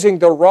we're using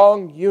the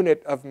wrong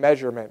unit of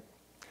measurement.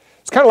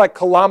 It's kind of like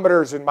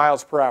kilometers and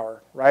miles per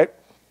hour, right?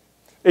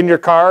 In your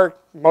car,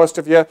 most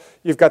of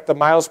you've got the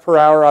miles per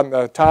hour on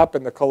the top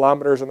and the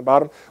kilometers on the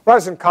bottom. When I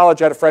was in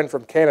college, I had a friend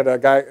from Canada,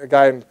 a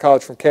guy in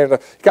college from Canada.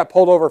 He got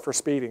pulled over for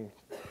speeding.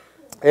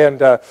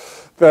 And he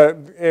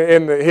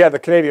had the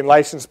Canadian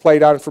license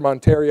plate on from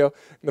Ontario.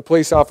 And the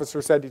police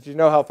officer said, did you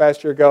know how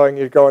fast you're going?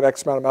 You're going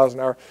X amount of miles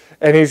an hour.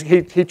 And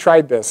he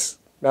tried this.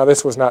 Now,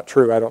 this was not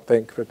true, I don't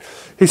think. But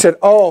he said,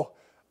 oh,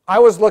 I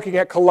was looking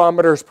at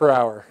kilometers per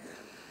hour.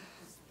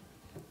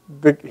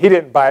 He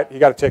didn't buy it. He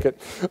got a ticket.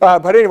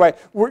 But anyway,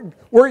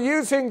 we're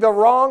using the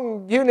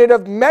wrong unit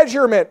of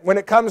measurement when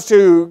it comes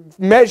to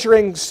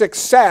measuring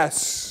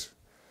success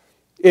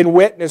in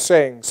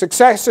witnessing.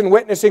 Success in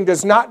witnessing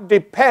does not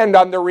depend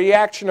on the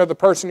reaction of the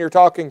person you're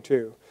talking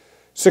to.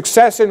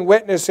 Success in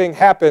witnessing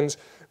happens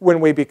when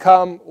we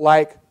become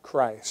like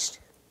Christ.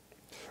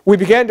 We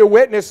begin to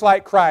witness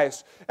like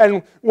Christ.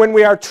 And when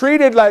we are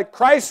treated like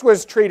Christ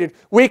was treated,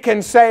 we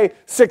can say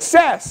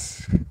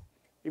success,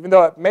 even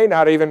though it may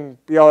not even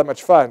be all that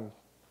much fun.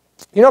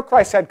 You know,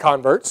 Christ had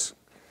converts.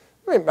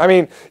 I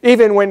mean,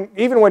 even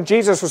when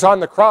Jesus was on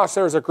the cross,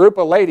 there was a group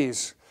of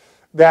ladies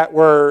that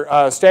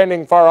were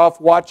standing far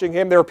off watching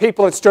him. There were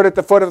people that stood at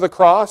the foot of the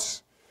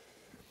cross.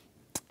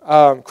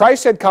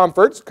 Christ had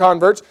converts,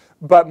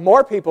 but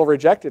more people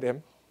rejected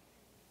him.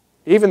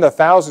 Even the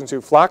thousands who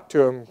flocked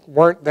to him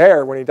weren't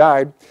there when he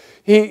died.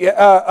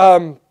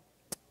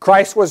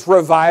 Christ was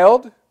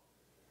reviled,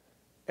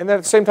 and then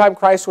at the same time,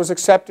 Christ was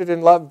accepted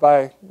and loved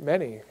by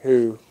many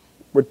who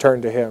would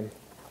turn to him.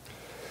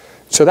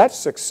 So that's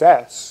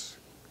success,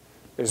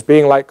 is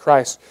being like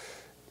Christ.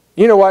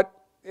 You know what?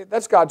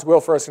 That's God's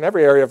will for us in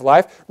every area of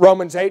life.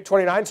 Romans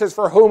 8:29 says,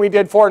 "For whom he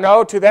did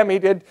foreknow, to them he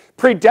did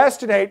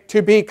predestinate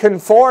to be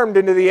conformed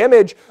into the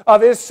image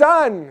of his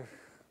Son."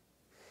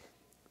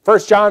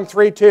 1 John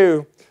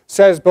 3:2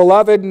 says,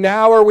 "Beloved,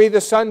 now are we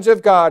the sons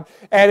of God,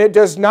 and it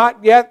does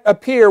not yet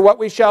appear what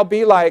we shall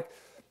be like.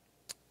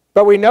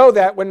 But we know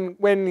that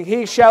when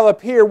he shall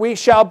appear, we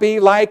shall be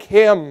like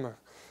him.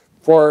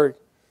 For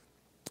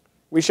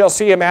we shall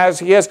see him as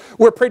he is."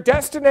 We're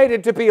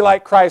predestinated to be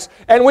like Christ,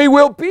 and we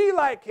will be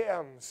like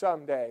him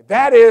someday.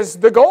 That is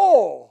the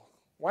goal.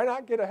 Why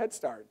not get a head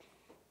start?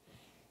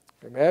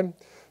 Amen?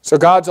 So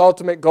God's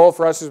ultimate goal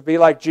for us is to be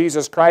like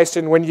Jesus Christ,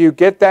 and when you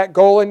get that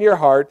goal in your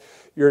heart,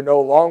 you're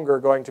no longer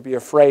going to be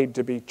afraid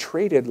to be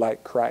treated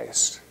like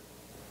Christ.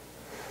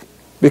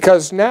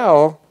 Because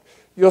now,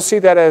 you'll see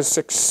that as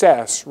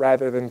success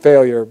rather than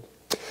failure.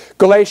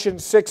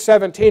 Galatians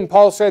 6:17,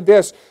 Paul said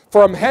this,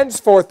 "From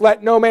henceforth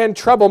let no man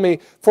trouble me,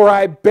 for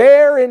I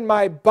bear in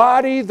my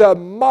body the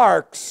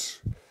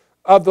marks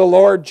of the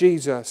Lord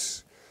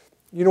Jesus."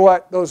 You know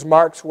what those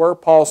marks were?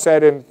 Paul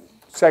said in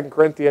 2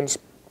 Corinthians,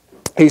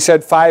 he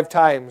said 5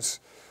 times,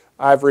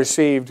 "I've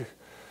received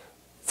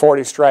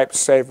 40 stripes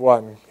save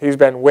one." He's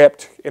been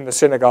whipped in the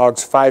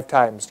synagogues 5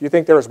 times. Do you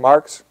think there was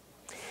marks?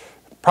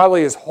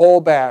 Probably his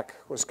whole back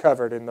was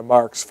covered in the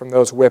marks from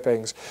those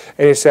whippings.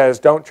 And he says,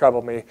 "Don't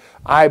trouble me.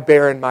 I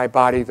bear in my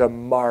body the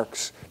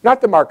marks."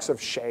 Not the marks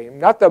of shame,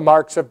 not the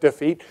marks of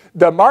defeat,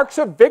 the marks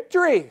of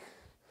victory.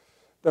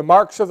 The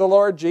marks of the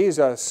Lord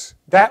Jesus.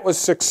 That was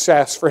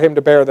success for him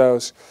to bear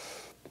those.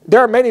 There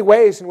are many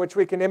ways in which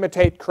we can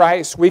imitate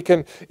Christ. We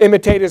can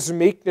imitate his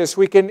meekness.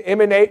 We can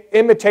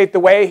imitate the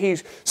way he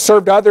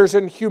served others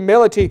in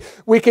humility.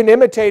 We can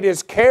imitate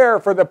his care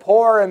for the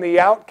poor and the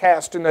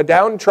outcast and the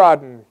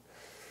downtrodden.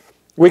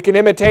 We can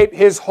imitate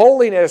his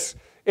holiness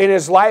in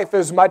his life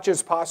as much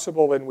as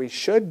possible, and we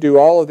should do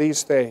all of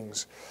these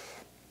things.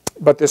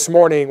 But this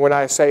morning, when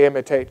I say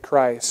imitate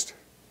Christ,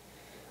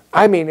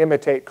 I mean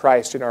imitate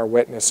Christ in our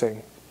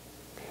witnessing,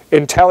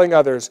 in telling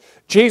others.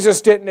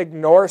 Jesus didn't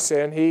ignore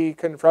sin, he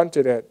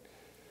confronted it.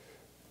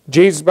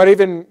 But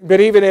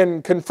even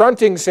in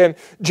confronting sin,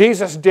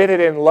 Jesus did it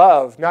in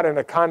love, not in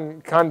a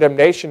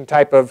condemnation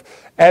type of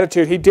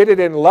attitude. He did it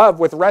in love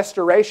with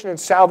restoration and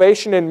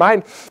salvation in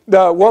mind.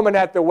 The woman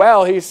at the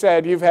well, he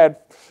said,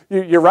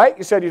 you're right,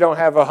 you said you don't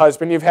have a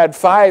husband. You've had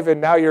 5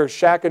 and now you're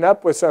shacking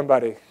up with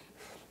somebody.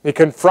 He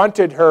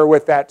confronted her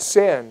with that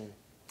sin.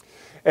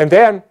 And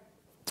then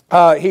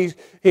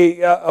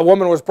a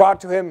woman was brought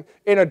to him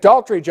in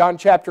adultery, John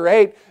chapter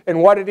 8.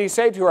 And what did he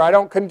say to her? "I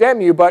don't condemn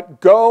you,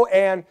 but go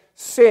and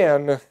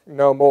sin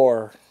no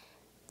more."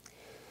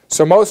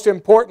 So most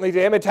importantly,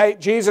 to imitate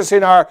Jesus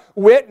in our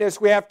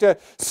witness, we have to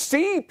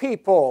see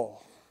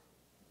people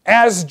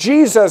as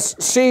Jesus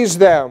sees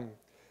them,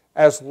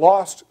 as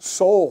lost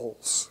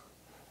souls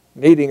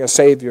needing a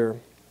Savior.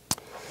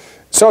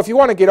 So if you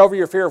want to get over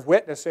your fear of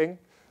witnessing,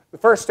 the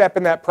first step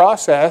in that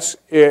process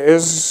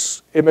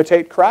is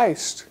imitate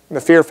Christ. And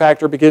the fear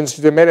factor begins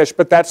to diminish,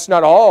 but that's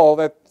not all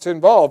that's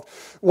involved.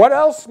 What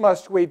else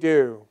must we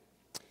do?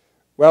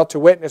 Well, to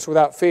witness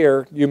without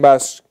fear, you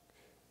must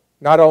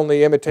not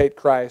only imitate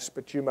Christ,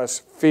 but you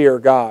must fear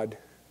God.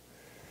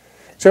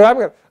 So I'm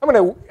going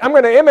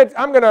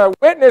to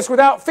witness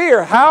without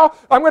fear. How?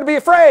 I'm going to be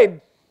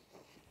afraid.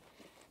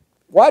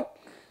 What?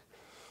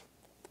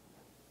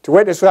 To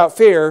witness without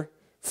fear,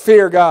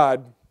 fear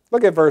God.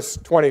 Look at verse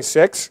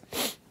 26.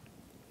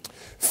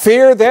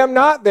 "Fear them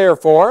not,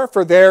 therefore,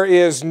 for there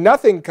is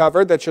nothing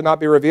covered that shall not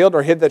be revealed,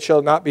 or hid that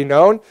shall not be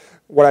known.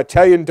 What I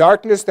tell you in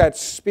darkness, that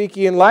speak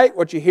ye in light.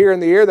 What you hear in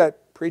the ear,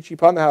 that preach ye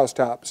upon the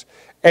housetops.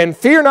 And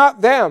fear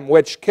not them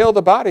which kill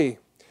the body,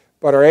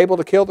 but are not able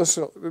to kill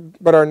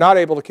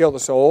the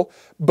soul,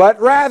 but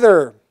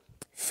rather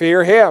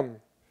fear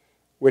him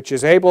which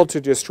is able to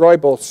destroy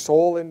both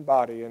soul and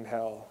body in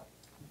hell."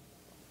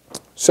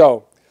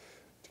 So,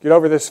 to get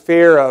over this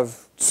fear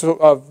of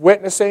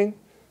witnessing,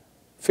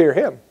 fear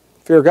him,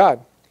 fear God.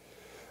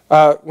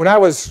 When I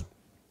was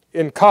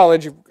in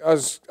college, I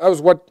was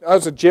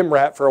a gym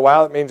rat for a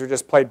while. It means we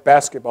just played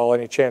basketball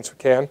any chance we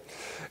can.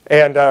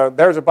 And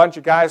there was a bunch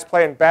of guys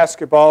playing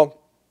basketball.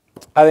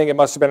 I think it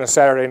must have been a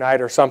Saturday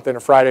night or something, a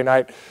Friday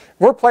night.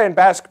 We're playing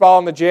basketball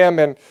in the gym,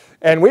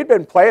 and we'd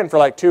been playing for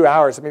like 2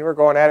 hours. I mean, we're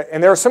going at it.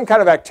 And there was some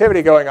kind of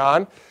activity going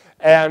on.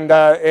 And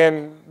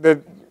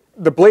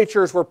the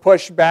bleachers were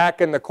pushed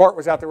back, and the court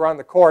was out there on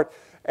the court.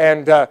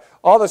 And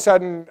all of a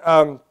sudden,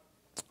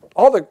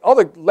 all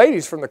the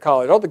ladies from the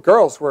college, all the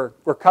girls were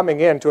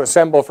coming in to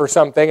assemble for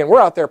something, and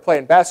we're out there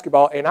playing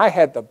basketball, and I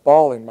had the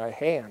ball in my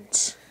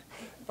hands.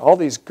 All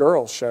these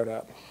girls showed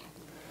up.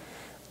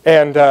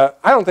 And I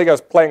don't think I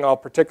was playing all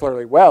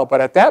particularly well,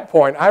 but at that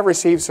point, I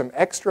received some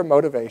extra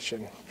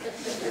motivation.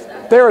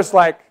 There was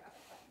like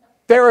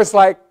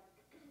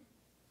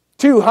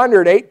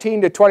 200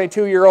 18 to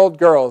 22-year-old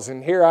girls,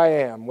 and here I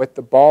am with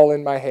the ball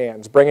in my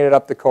hands, bringing it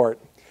up the court.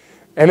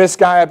 And this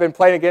guy I've been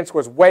playing against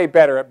was way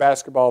better at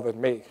basketball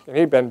than me, and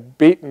he'd been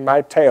beating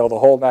my tail the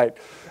whole night.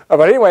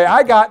 But anyway,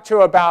 I got to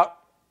about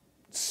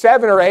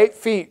 7 or 8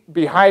 feet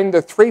behind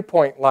the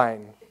three-point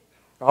line.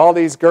 All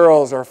these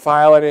girls are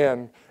filing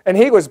in. And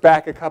he was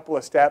back a couple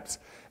of steps,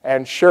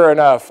 and sure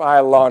enough, I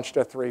launched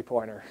a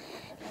three-pointer.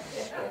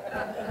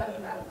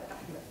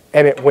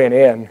 And it went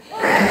in.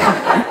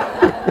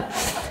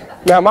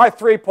 Now, my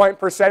three-point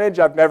percentage,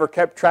 I've never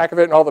kept track of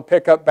it in all the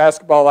pickup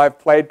basketball I've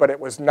played, but it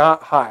was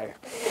not high.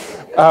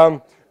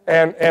 And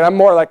I'm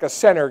more like a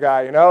center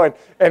guy, you know.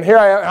 And here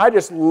I am, I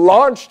just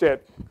launched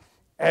it,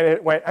 and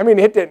it went, I mean,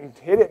 it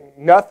didn't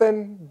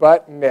nothing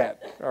but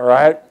net, all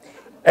right?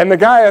 And the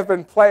guy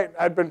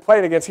I'd been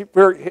playing against,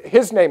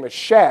 his name is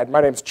Shad.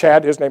 My name's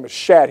Chad. His name is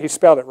Shad. He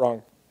spelled it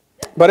wrong.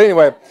 But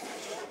anyway,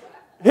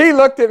 he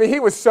looked at me. He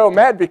was so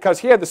mad because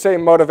he had the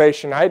same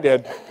motivation I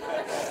did.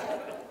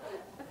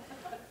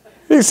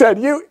 He said,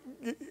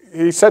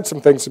 he said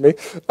some things to me.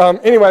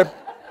 Anyway,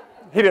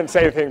 he didn't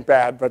say anything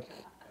bad, but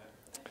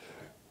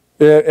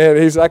and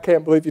he's, I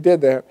can't believe you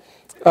did that.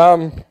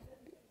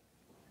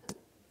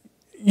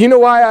 You know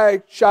why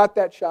I shot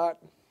that shot?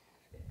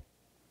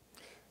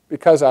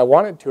 Because I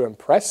wanted to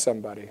impress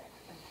somebody.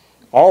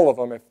 All of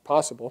them, if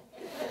possible.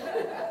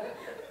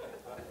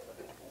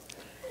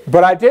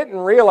 But I didn't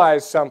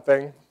realize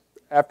something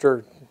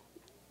after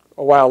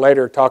a while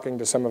later talking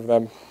to some of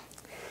them.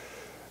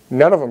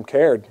 None of them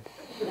cared.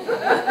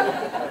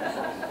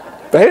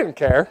 They didn't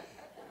care.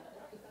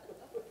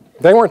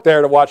 They weren't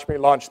there to watch me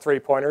launch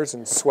three-pointers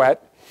and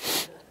sweat.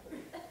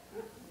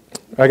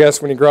 I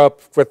guess when you grow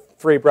up with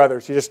 3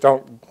 brothers, you just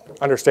don't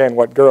understand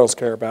what girls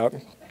care about.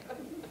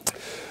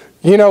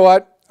 You know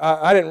what?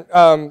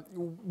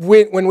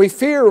 When we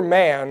fear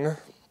man,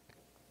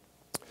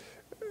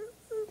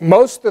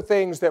 most of the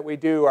things that we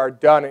do are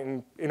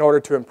done in order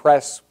to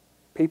impress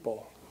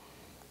people.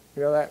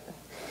 You know that?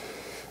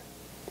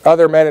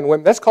 Other men and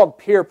women. That's called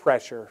peer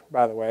pressure,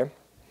 by the way.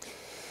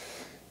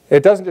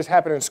 It doesn't just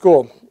happen in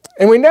school.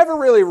 And we never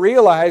really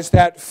realize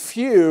that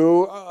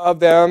few of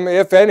them,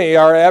 if any,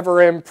 are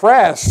ever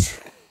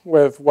impressed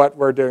with what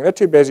we're doing. They're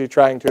too busy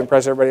trying to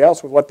impress everybody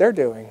else with what they're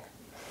doing.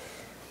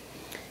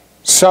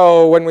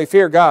 So when we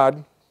fear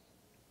God,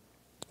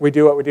 we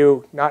do what we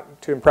do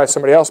not to impress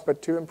somebody else,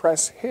 but to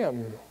impress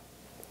Him.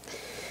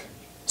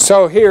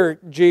 So here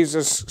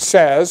Jesus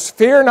says,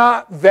 fear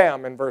not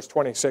them in verse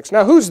 26.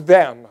 Now who's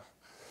them?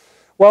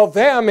 Well,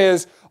 them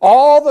is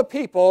all the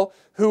people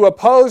who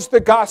oppose the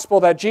gospel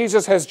that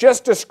Jesus has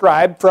just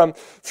described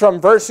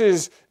from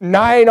verses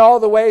 9 all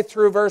the way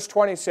through verse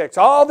 26.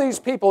 All these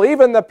people,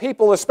 even the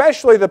people,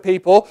 especially the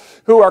people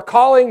who are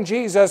calling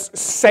Jesus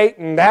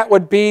Satan, that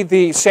would be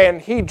the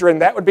Sanhedrin,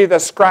 that would be the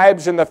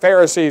scribes and the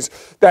Pharisees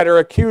that are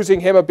accusing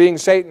Him of being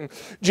Satan.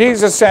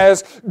 Jesus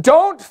says,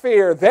 don't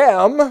fear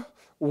them.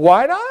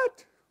 Why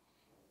not?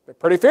 They're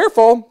pretty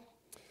fearful.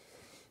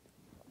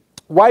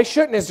 Why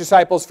shouldn't His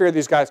disciples fear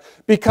these guys?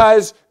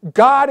 Because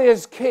God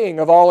is king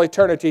of all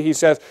eternity, He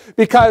says.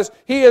 Because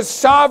He is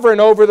sovereign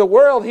over the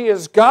world. He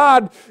is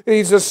God.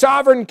 He's a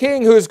sovereign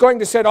king who is going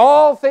to set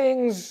all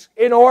things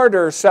in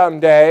order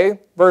someday.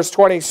 Verse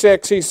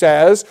 26, He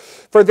says,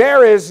 for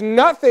there is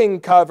nothing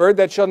covered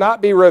that shall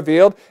not be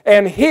revealed,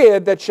 and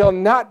hid that shall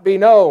not be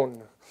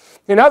known.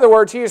 In other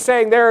words, He is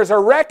saying there is a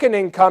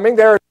reckoning coming.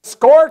 There is a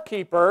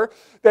scorekeeper.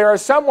 There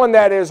is someone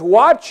that is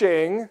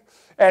watching,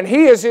 and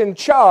He is in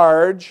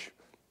charge.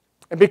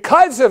 And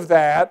because of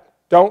that,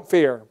 don't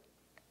fear.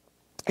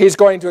 He's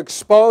going to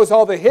expose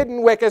all the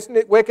hidden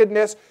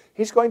wickedness.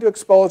 He's going to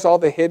expose all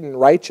the hidden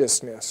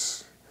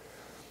righteousness.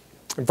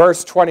 In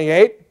verse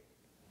 28,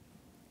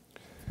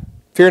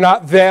 fear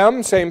not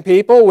them, same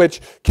people, which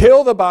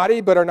kill the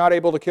body but are not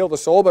able to kill the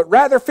soul, but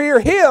rather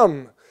fear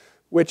Him,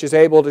 which is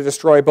able to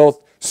destroy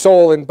both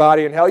soul and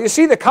body in hell. You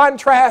see the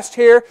contrast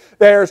here?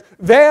 There's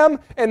them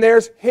and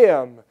there's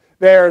Him.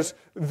 There's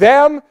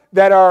them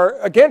that are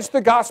against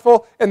the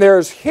gospel, and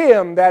there's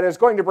Him that is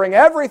going to bring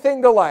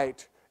everything to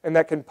light and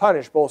that can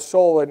punish both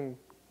soul and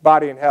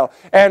body in hell.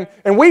 And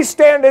we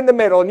stand in the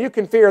middle, and you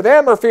can fear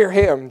them or fear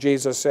Him,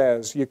 Jesus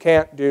says. You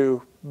can't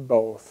do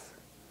both.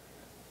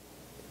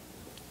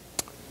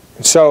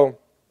 And so,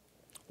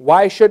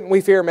 why shouldn't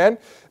we fear men?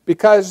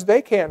 Because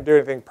they can't do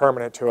anything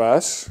permanent to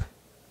us.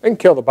 They can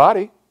kill the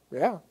body,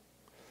 yeah.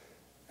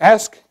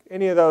 Ask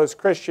any of those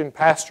Christian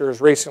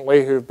pastors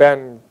recently who've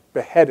been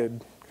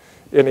beheaded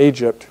in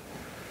Egypt.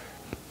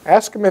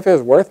 Ask them if it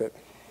was worth it.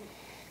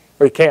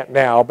 Well, you can't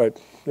now,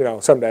 but you know,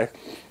 someday.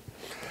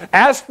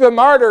 Ask the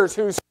martyrs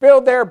who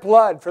spilled their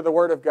blood for the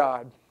Word of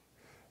God.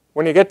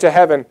 When you get to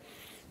heaven,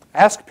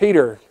 Ask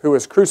Peter, who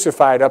was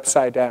crucified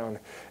upside down,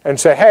 and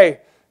say, hey,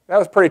 that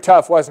was pretty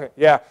tough, wasn't it?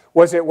 Yeah.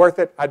 Was it worth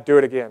it? I'd do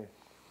it again.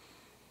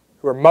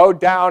 Who are mowed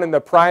down in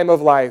the prime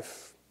of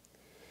life.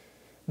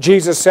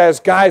 Jesus says,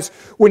 guys,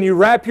 when you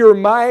wrap your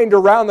mind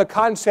around the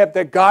concept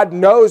that God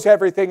knows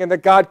everything and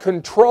that God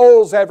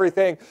controls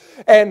everything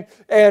and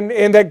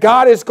that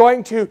God is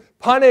going to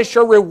punish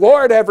or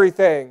reward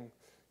everything,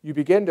 you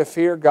begin to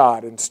fear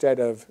God instead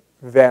of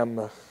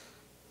them.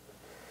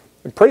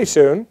 And pretty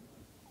soon,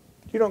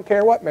 you don't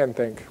care what men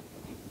think.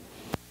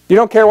 You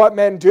don't care what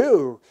men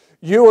do.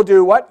 You will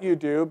do what you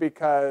do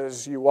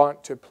because you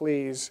want to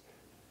please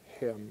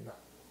Him.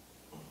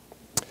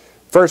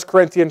 1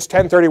 Corinthians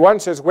 10:31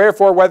 says,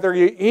 wherefore, whether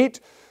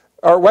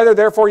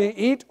therefore you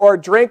eat or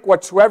drink,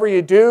 whatsoever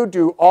you do,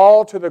 do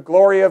all to the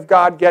glory of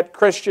God. Yet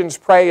Christians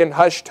pray in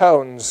hushed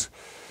tones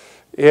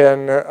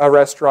in a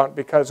restaurant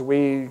because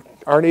we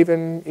aren't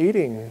even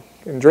eating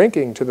and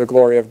drinking to the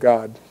glory of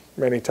God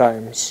many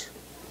times.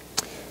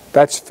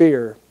 That's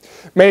fear.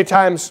 Many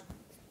times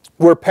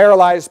we're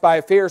paralyzed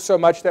by fear so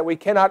much that we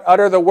cannot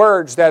utter the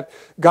words that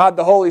God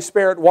the Holy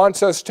Spirit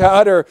wants us to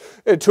utter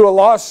to a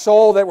lost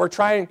soul that we're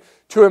trying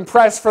to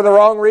impress for the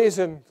wrong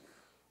reason.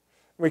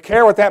 We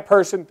care what that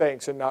person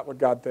thinks and not what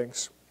God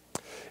thinks.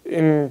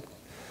 You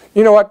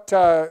know what?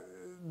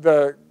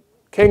 The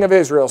king of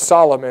Israel,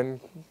 Solomon,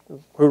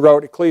 who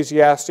wrote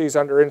Ecclesiastes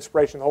under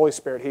inspiration of the Holy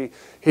Spirit,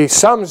 he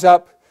sums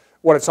up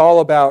what it's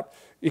all about.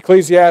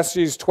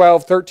 Ecclesiastes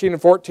 12:13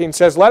 and 14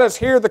 says, let us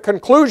hear the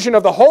conclusion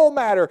of the whole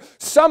matter.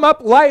 Sum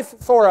up life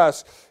for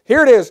us.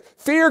 Here it is.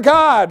 Fear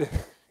God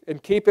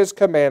and keep His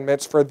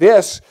commandments, for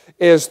this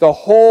is the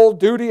whole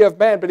duty of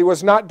man. But he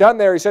was not done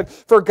there. He said,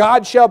 for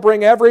God shall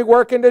bring every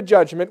work into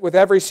judgment with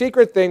every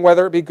secret thing,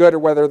 whether it be good or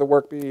whether the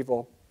work be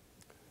evil.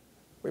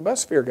 We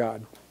must fear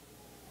God.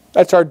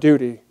 That's our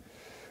duty.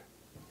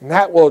 And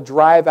that will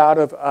drive out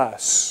of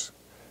us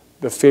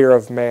the fear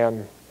of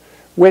man,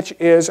 which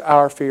is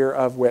our fear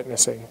of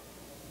witnessing.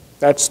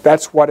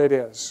 That's what it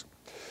is.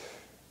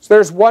 So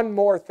there's one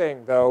more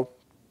thing, though,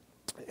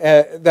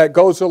 that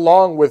goes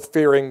along with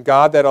fearing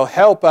God that'll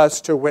help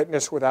us to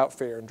witness without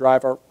fear and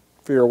drive our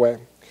fear away.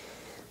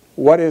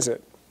 What is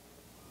it?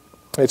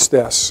 It's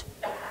this.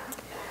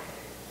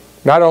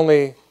 Not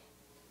only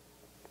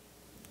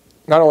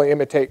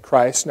imitate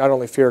Christ, not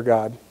only fear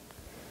God,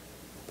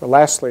 but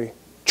lastly,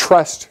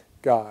 trust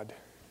God.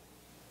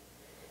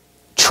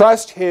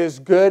 Trust His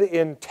good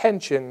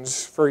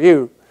intentions for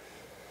you.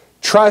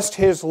 Trust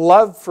His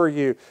love for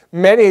you.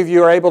 Many of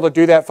you are able to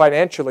do that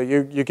financially.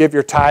 You give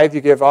your tithe,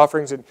 you give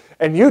offerings,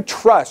 and you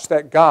trust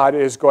that God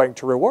is going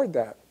to reward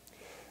that.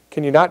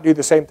 Can you not do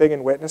the same thing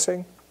in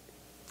witnessing?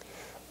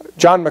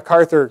 John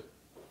MacArthur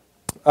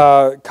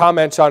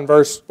comments on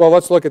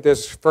let's look at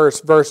this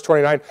first, verse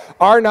 29.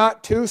 Are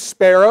not 2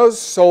 sparrows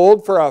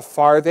sold for a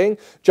farthing?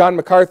 John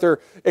MacArthur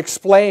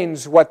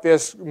explains what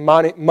this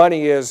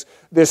money is.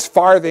 This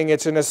farthing,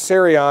 it's an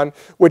Assyrian,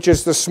 which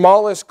is the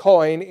smallest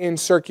coin in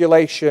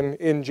circulation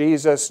in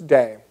Jesus'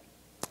 day.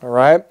 All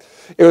right?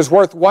 It was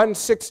worth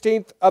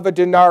 1/16 of a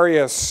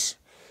denarius,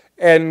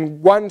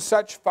 and one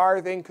such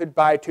farthing could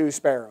buy 2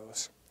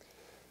 sparrows,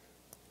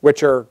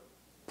 which were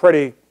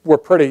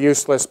pretty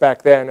useless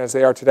back then as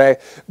they are today.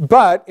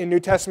 But in New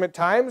Testament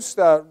times,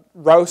 the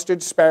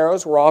roasted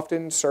sparrows were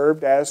often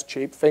served as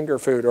cheap finger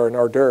food or an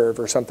hors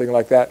d'oeuvre or something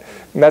like that.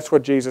 And that's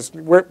what Jesus...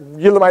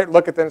 You might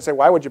look at them and say,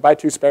 why would you buy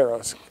 2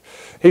 sparrows?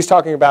 He's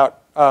talking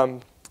about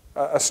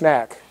a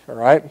snack, all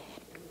right?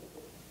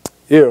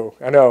 Ew,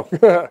 I know.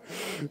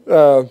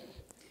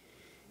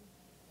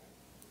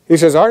 He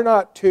says, are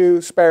not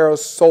 2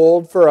 sparrows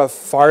sold for a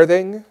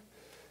farthing?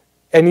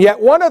 And yet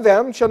one of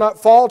them shall not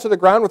fall to the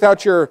ground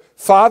without your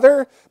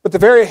Father, but the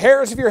very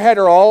hairs of your head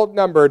are all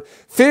numbered.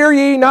 Fear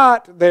ye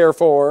not,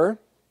 therefore,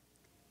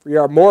 for ye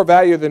are more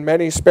value than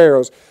many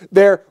sparrows.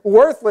 They're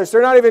worthless.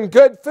 They're not even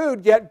good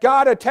food, yet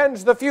God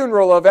attends the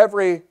funeral of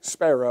every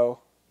sparrow.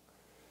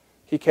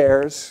 He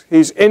cares.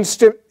 He's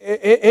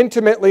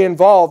intimately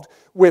involved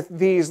with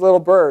these little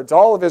birds,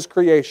 all of His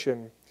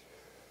creation.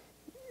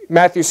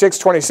 Matthew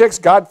 6:26,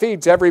 God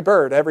feeds every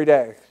bird every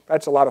day.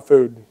 That's a lot of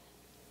food.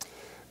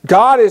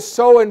 God is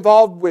so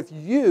involved with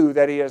you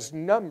that He has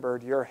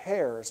numbered your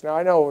hairs. Now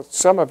I know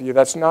some of you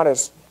that's not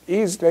as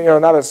easy,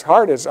 not as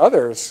hard as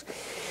others.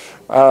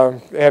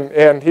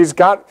 And He's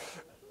got.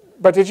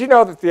 But did you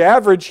know that the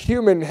average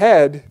human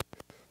head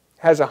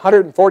has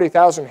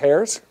 140,000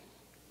 hairs?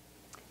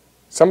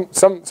 Some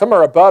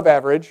are above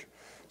average.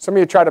 Some of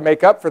you try to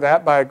make up for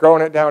that by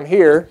growing it down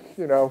here,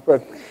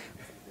 But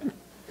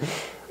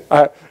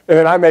and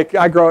then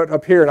I grow it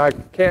up here, and I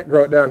can't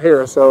grow it down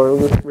here,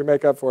 so we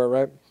make up for it,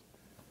 right?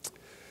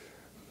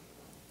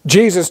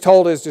 Jesus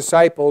told His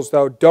disciples,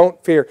 though,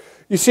 don't fear.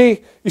 You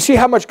see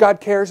how much God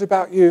cares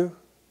about you?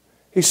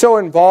 He's so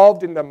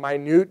involved in the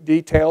minute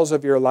details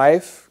of your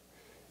life,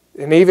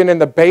 and even in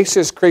the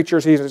basest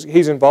creatures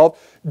He's involved.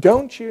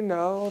 Don't you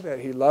know that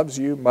He loves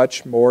you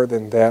much more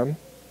than them?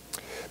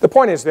 The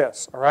point is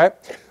this, all right?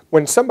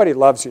 When somebody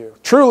loves you,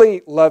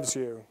 truly loves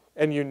you,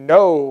 and you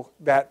know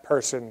that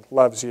person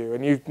loves you,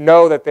 and you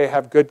know that they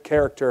have good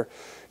character,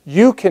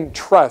 you can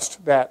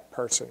trust that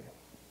person.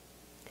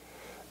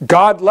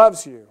 God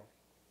loves you.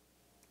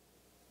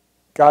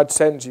 God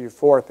sends you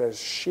forth as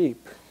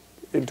sheep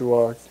into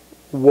a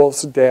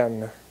wolf's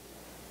den.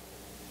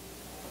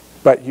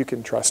 But you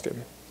can trust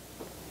Him.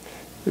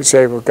 You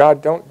say, well,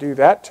 God, don't do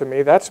that to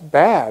me. That's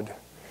bad.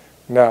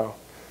 No.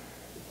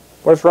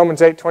 What does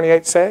Romans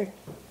 8:28 say?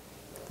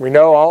 We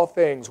know all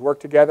things work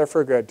together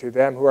for good to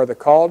them who are the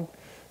called,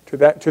 to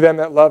them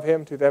that love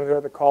Him, to them who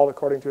are the called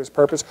according to His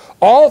purpose.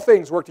 All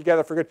things work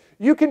together for good.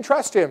 You can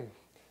trust Him,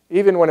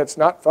 even when it's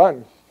not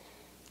fun.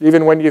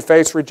 Even when you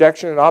face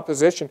rejection and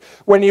opposition.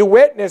 When you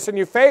witness and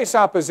you face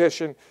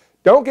opposition,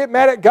 don't get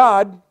mad at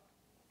God.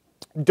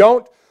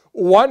 Don't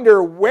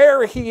wonder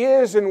where He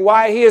is and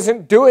why He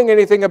isn't doing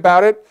anything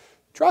about it.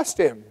 Trust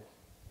Him.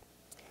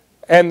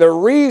 And the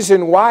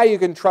reason why you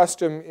can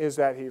trust Him is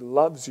that He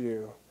loves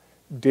you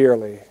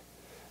dearly.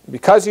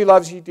 Because He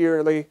loves you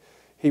dearly,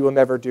 He will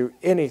never do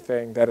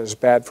anything that is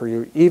bad for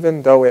you,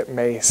 even though it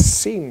may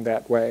seem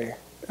that way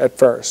at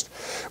first.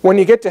 When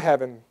you get to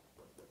heaven,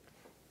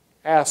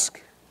 just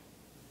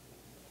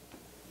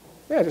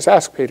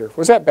ask Peter,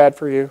 was that bad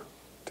for you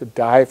to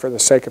die for the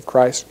sake of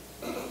Christ?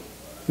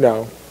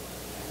 No.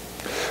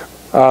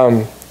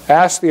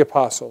 Ask the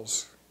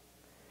apostles.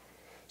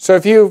 So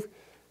if you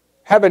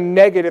have a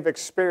negative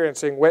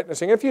experience in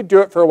witnessing, if you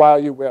do it for a while,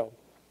 you will.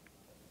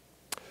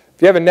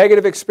 If you have a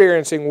negative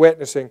experience in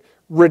witnessing,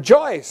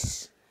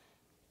 rejoice.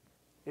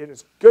 It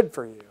is good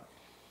for you.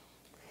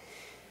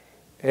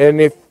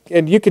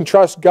 And you can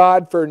trust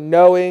God for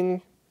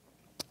knowing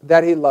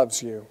that He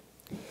loves you.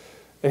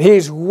 And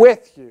He's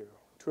with you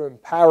to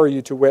empower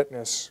you to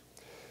witness.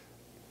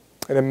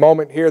 In a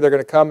moment here, they're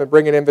going to come and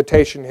bring an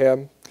invitation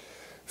hymn.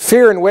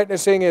 Fear in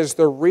witnessing is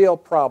the real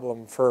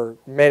problem for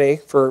many,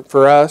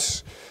 for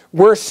us.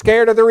 We're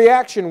scared of the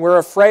reaction. We're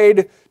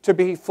afraid to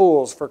be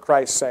fools for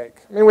Christ's sake.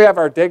 I mean, we have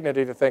our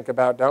dignity to think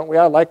about, don't we?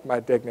 I like my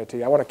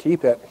dignity. I want to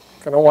keep it.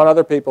 I don't want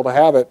other people to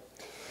have it.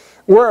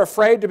 We're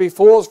afraid to be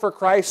fools for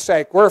Christ's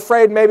sake. We're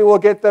afraid maybe we'll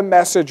get the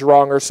message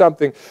wrong or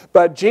something.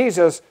 But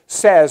Jesus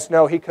says,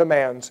 no, He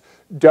commands,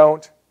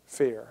 don't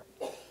fear.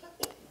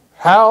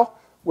 How?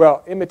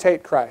 Well,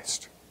 imitate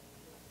Christ.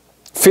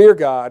 Fear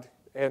God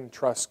and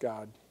trust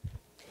God.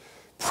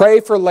 Pray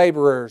for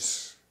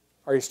laborers.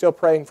 Are you still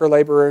praying for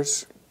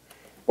laborers?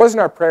 Wasn't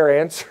our prayer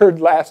answered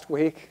last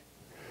week?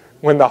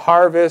 When the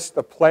harvest,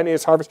 the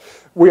plenteous harvest,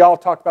 we all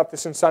talked about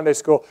this in Sunday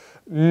school.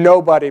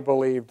 Nobody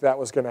believed that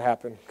was going to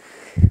happen.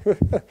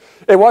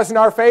 It wasn't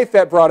our faith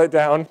that brought it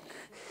down.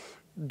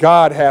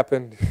 God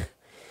happened.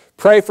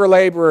 Pray for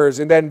laborers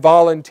and then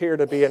volunteer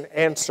to be an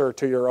answer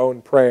to your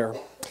own prayer.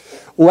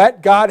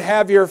 Let God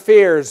have your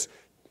fears.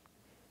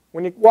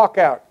 When you walk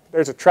out,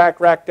 there's a tract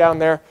rack down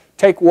there.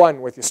 Take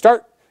one with you.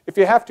 Start, if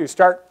you have to,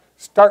 start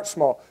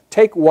small.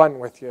 Take one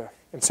with you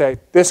and say,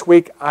 this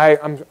week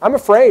I'm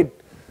afraid.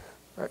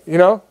 You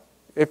know,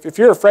 if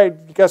you're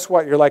afraid, guess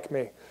what? You're like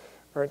me.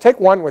 All right, take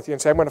one with you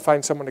and say, I'm going to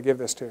find someone to give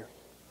this to.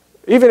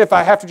 Even if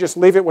I have to just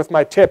leave it with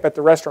my tip at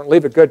the restaurant,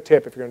 leave a good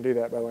tip if you're going to do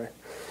that, by the way.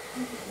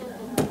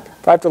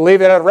 If I have to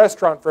leave it at a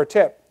restaurant for a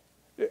tip,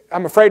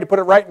 I'm afraid to put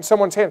it right in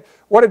someone's hand.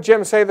 What did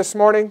Jim say this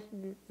morning?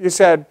 You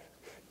said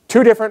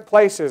 2 different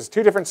places,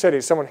 2 different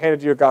cities, someone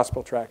handed you a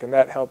gospel tract, and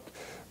that helped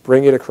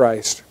bring you to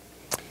Christ.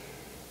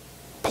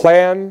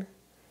 Plan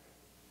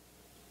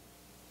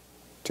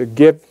to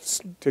give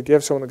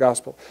someone the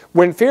gospel.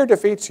 When fear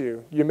defeats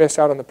you, you miss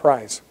out on the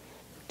prize.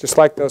 Just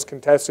like those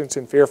contestants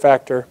in Fear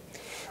Factor.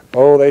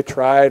 Oh, they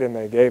tried and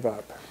they gave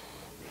up.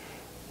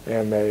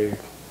 And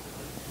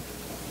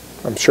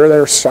I'm sure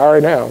they're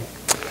sorry now.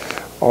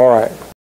 All right.